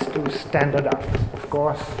bytes to standard out. Of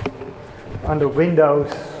course, under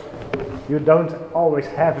Windows, you don't always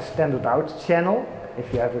have a standard out channel.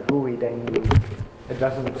 If you have a GUI, then it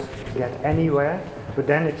doesn't get anywhere, but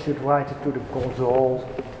then it should write it to the console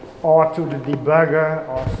or to the debugger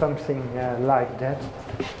or something like that.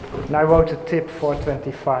 And I wrote a tip for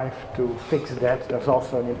 25 to fix that. There's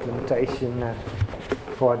also an implementation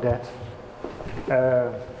for that.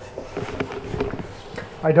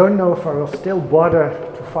 I don't know if I will still bother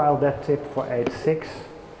to file that tip for 8.6,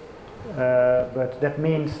 but that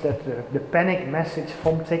means that the panic message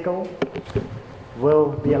from EuroTcl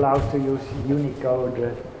will be allowed to use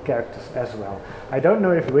Unicode characters as well. I don't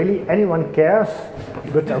know if really anyone cares,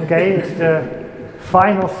 but okay, it's the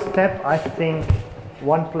final step, I think.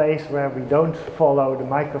 One place where we don't follow the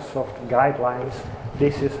Microsoft guidelines.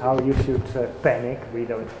 This is how you should panic. We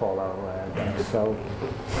don't follow that. So,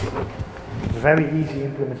 very easy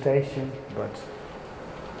implementation, but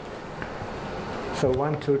so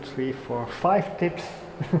 1, 2, 3, 4, 5 tips.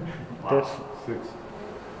 That's 6.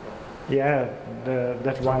 Yeah,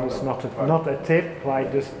 that one is not a tip. I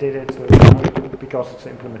just did it because it's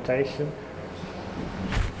implementation.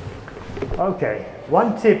 Okay,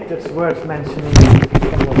 one tip that's worth mentioning.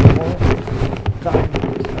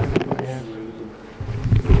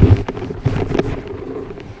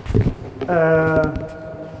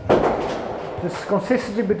 This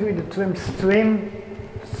consistency between the string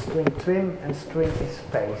trim and string is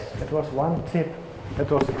space. That was one tip that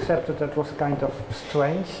was accepted. That was kind of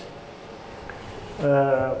strange.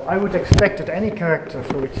 I would expect that any character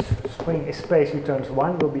for which string is space returns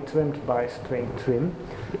 1 will be trimmed by string trim.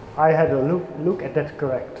 I had a look at that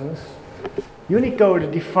correctness.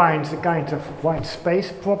 Unicode defines a kind of white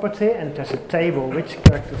space property, and there's a table which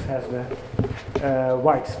characters has the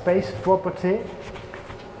white space property.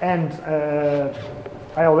 And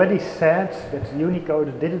I already said that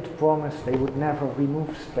Unicode didn't promise they would never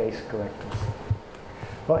remove space characters.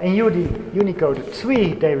 Well, in Unicode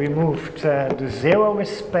 3 they removed the 0 with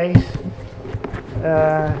space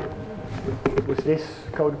with this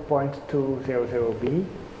code point 200B.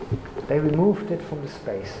 They removed it from the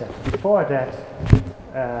space set. Before that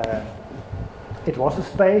it was a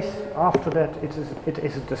space. After that it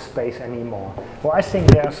isn't a space anymore. Well, I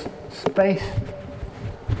think there's space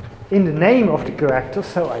in the name of the character,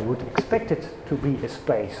 so I would expect it to be a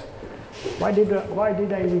space. Why did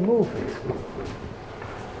they remove it?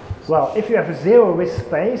 Well, if you have a 0 with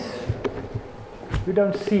space, you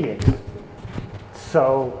don't see it.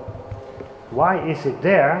 So, why is it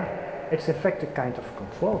there? It's in fact a kind of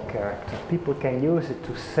control character. People can use it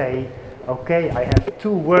to say, okay, I have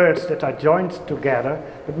two words that are joined together,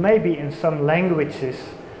 but maybe in some languages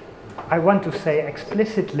I want to say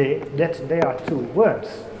explicitly that they are two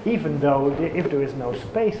words, even though if there is no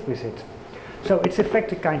space with it. So it's in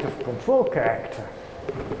fact a kind of control character,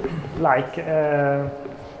 like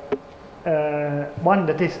one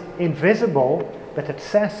that is invisible, but it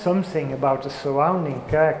says something about the surrounding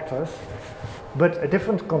characters, but a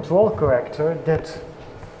different control character that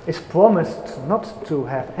is promised not to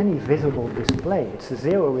have any visible display. It's a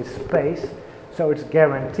 0 with space, so it's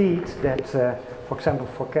guaranteed that, for example,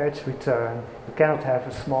 for carriage return, you cannot have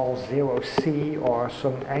a small 0C or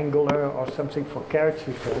some angular or something for carriage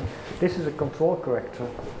return. This is a control character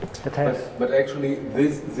that has... But actually,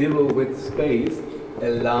 this 0 with space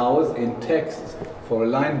allows in text for a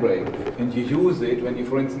line break, and you use it when you,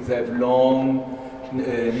 for instance, have long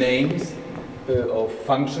names of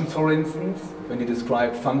functions, for instance, when you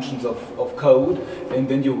describe functions of code, and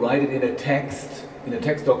then you write it in a text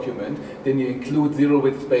document, then you include 0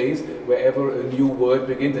 with space wherever a new word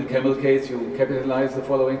begins. In camel case, you capitalize the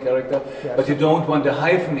following character, yes. But you don't want a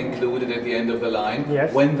hyphen included at the end of the line,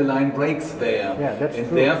 yes. When the line breaks there. Yeah, that's and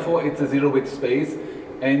true. Therefore it's a 0 with space,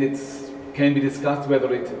 and it's can be discussed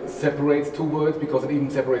whether it separates two words, because it even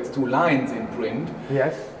separates two lines in print.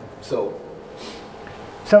 Yes. So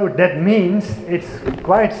that means it's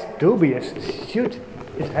quite dubious. Should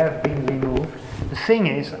it have been removed? The thing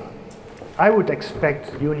is, I would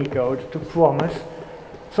expect Unicode to promise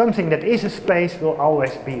something that is a space will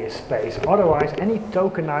always be a space. Otherwise, any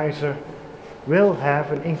tokenizer will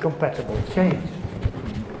have an incompatible change.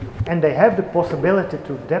 And they have the possibility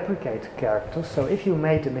to deprecate characters. So if you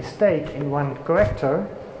made a mistake in one character,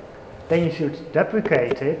 then you should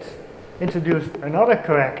deprecate it, introduce another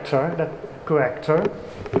character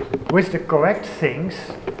with the correct things,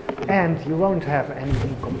 and you won't have any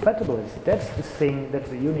incompatibility. That's the thing that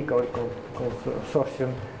the Unicode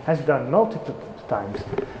consortium has done multiple times.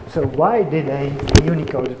 So why did they, in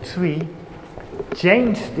Unicode 3,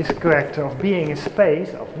 change this character of being a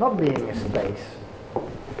space, of not being a space?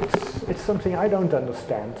 it's something I don't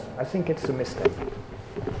understand. I think it's a mistake.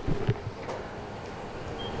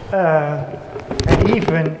 And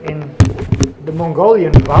even in the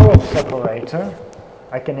Mongolian vowel separator,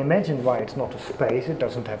 I can imagine why it's not a space. It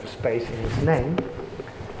doesn't have a space in its name.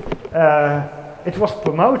 It was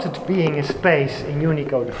promoted being a space in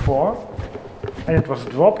Unicode 4, and it was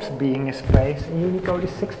dropped being a space in Unicode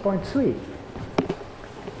 6.3.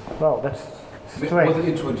 Well, that's strange. Was it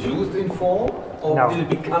introduced in 4, or No. did it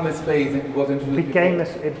become a space and it was introduced before?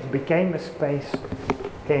 It became a space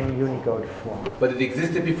in Unicode 4. But it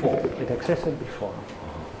existed before? It existed before.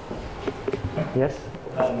 Yes?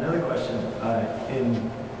 Another question.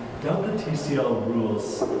 In Delta TCL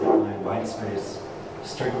rules define whitespace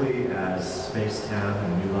strictly as space tab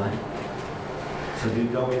and new line. So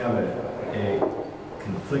don't we have a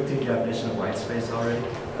conflicting definition of whitespace already?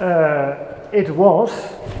 It was,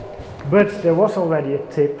 but there was already a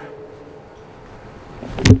tip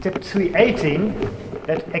 318,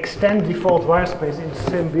 that extend default whitespace in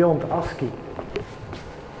sim beyond ASCII.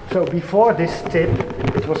 So before this tip,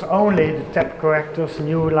 it was only the tab correctors,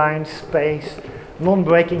 new line, space,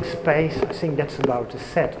 non-breaking space. I think that's about the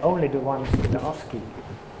set, only the ones in the ASCII.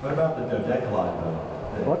 What about the dodecalogue though?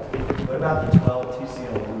 What? What about the 12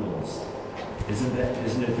 TCL rules? Isn't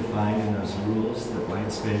it defined in those rules that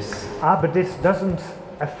whitespace? But this doesn't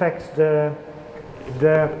affect the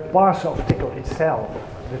parser of Tcl itself.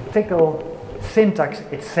 The Tcl syntax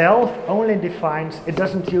itself only defines, it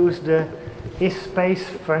doesn't use the isSpace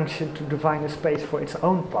function to define a space for its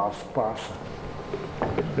own parser.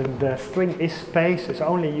 The string isSpace is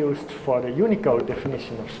only used for the Unicode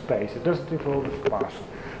definition of space. It doesn't involve the parser.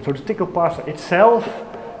 So the Tcl parser itself,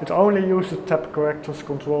 it only uses tab correctors,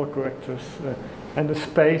 control correctors, and the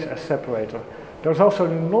space as separator. There's also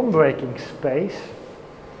the non-breaking space.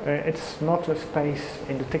 It's not a space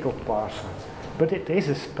in the Tcl parser, but it is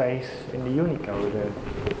a space in the Unicode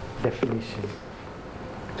definition.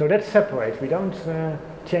 So that's separate. We don't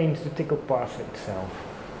change the Tcl parser itself.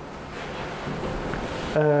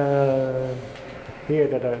 Here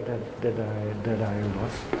that I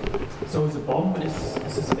was. So the bomb is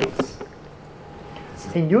a space?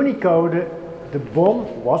 In Unicode, the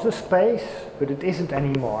bomb was a space, but it isn't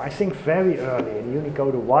anymore. I think very early in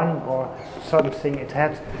Unicode 1 or something it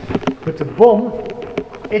had. But the bomb,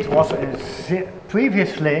 it was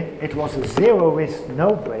previously it was a zero with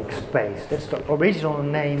no break space. That's the original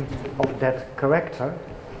name of that character.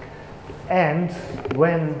 And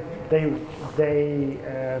when they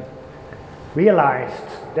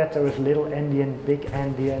realized that there was little endian, big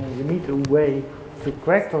endian, you need a way to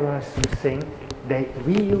characterize the thing, they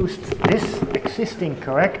reused this existing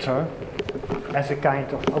character as a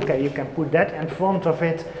kind of, okay, you can put that in front of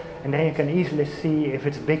it, and then you can easily see if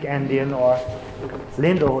it's big endian or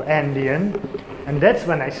little endian. And that's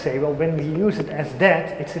when I say, well, when we use it as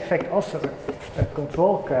that, it's in fact also a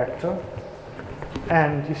control character,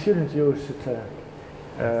 and you shouldn't use it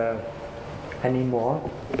anymore.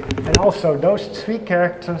 And also those three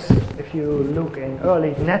characters, if you look in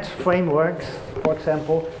early net frameworks, for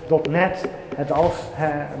example, .NET had also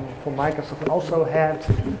for Microsoft also had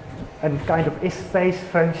a kind of isSpace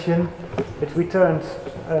function. It returns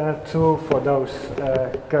true for those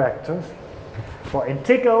characters. For in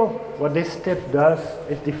Tcl, what this tip does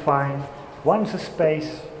is define once a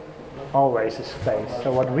space, always a space.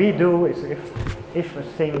 So what we do is if a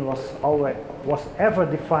thing was ever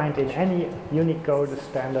defined in any Unicode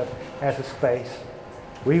standard as a space,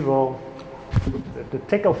 we will, the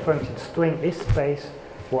Tcl function string isSpace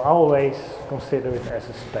will always consider it as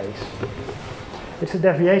a space. It's a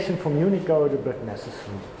deviation from Unicode, but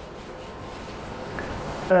necessary.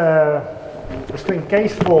 The string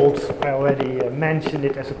case fault, I already mentioned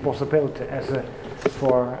it as a possibility, as a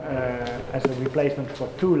replacement for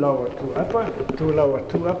two lower, two upper. Two lower,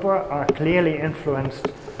 two upper are clearly influenced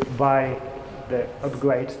by the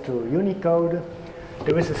upgrade to Unicode.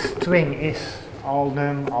 There is a string is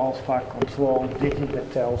alnum, alpha, control, digit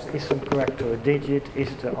that tells is some character a digit, is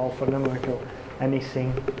it an alphanumerical,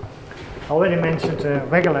 anything. I already mentioned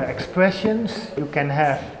regular expressions. You can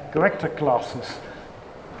have character classes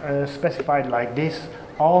specified like this,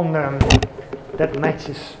 alnum that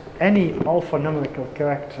matches any alphanumerical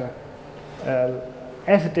character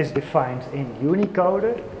as it is defined in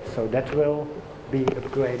Unicode, so that will be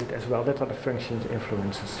upgraded as well. That are the functions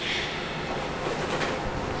influences.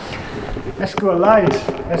 SQLite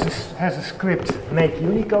has a script make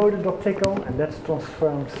Unicode.tcl, and that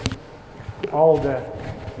transforms all the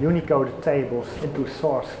Unicode tables into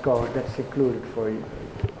source code that's included for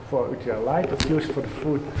EuroTcl. It's used for the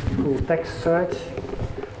full text search.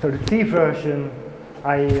 So the T version,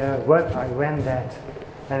 I ran that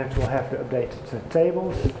and it will have the updated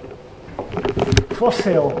tables.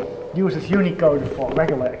 Fossil uses Unicode for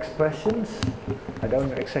regular expressions. I don't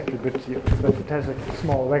know exactly, but it has a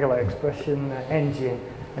small regular expression engine,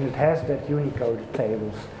 and it has that Unicode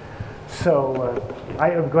tables. So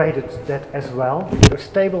I upgraded that as well. Those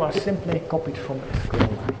tables are simply copied from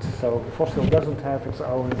SQLite. So Fossil doesn't have its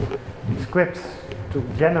own scripts to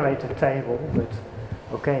generate a table, but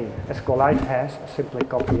okay, SQLite has, simply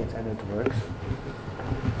copy it and it works.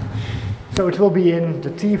 So it will be in the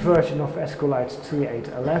T version of SQLite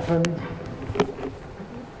 3.8.11.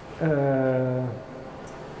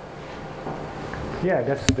 Yeah,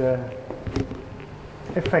 that's the,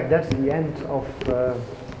 in fact, that's the end of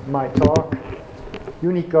my talk.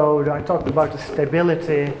 Unicode, I talked about the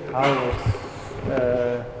stability, how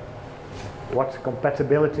it, what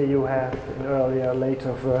compatibility you have in earlier,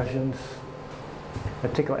 later versions.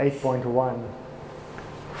 EuroTcl 8.1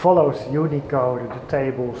 follows Unicode, the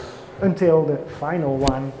tables, until the final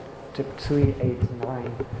one, tip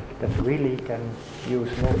 3.8.9, that really can use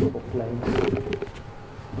multiple planes.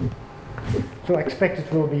 So I expect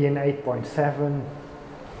it will be in 8.7.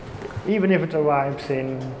 Even if it arrives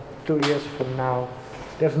in 2 years from now,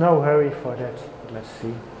 there's no hurry for that. Let's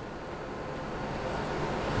see.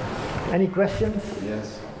 Any questions?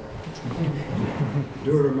 Yes.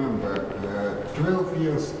 Do you remember 12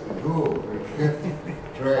 years ago we had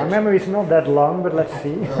tried... My memory is not that long, but let's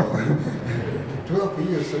see. 12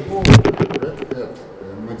 years ago Red Hat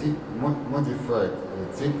modified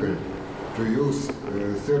Tcl to use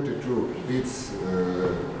 32 bits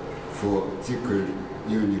for Tcl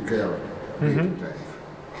Unicode data type.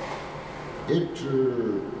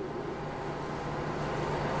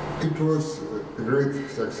 It was a great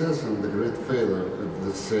success and a great failure at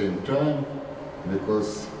the same time,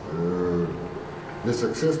 because the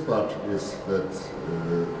success part is that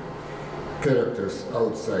characters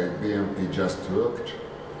outside BMP just worked,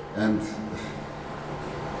 and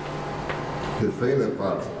the failure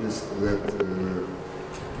part is that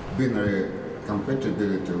binary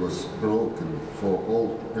compatibility was broken for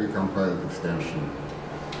all precompiled extensions.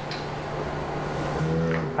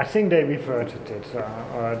 I think they reverted it,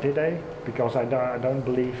 or did they? Because I don't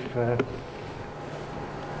believe...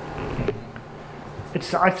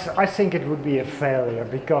 I think it would be a failure,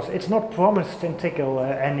 because it's not promised in Tcl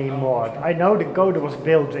anymore. I know the code was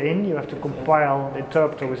built in, you have to compile the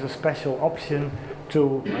interpreter with a special option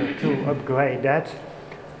to upgrade that,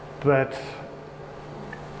 but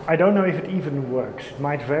I don't know if it even works. It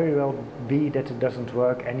might very well be that it doesn't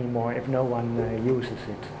work anymore if no one uses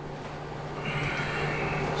it.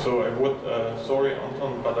 So I would, sorry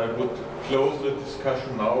Anton, but I would close the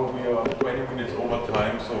discussion now. We are 20 minutes over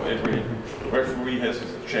time, so every referee has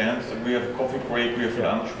his chance. We have a coffee break, we have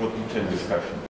lunch for detailed discussion.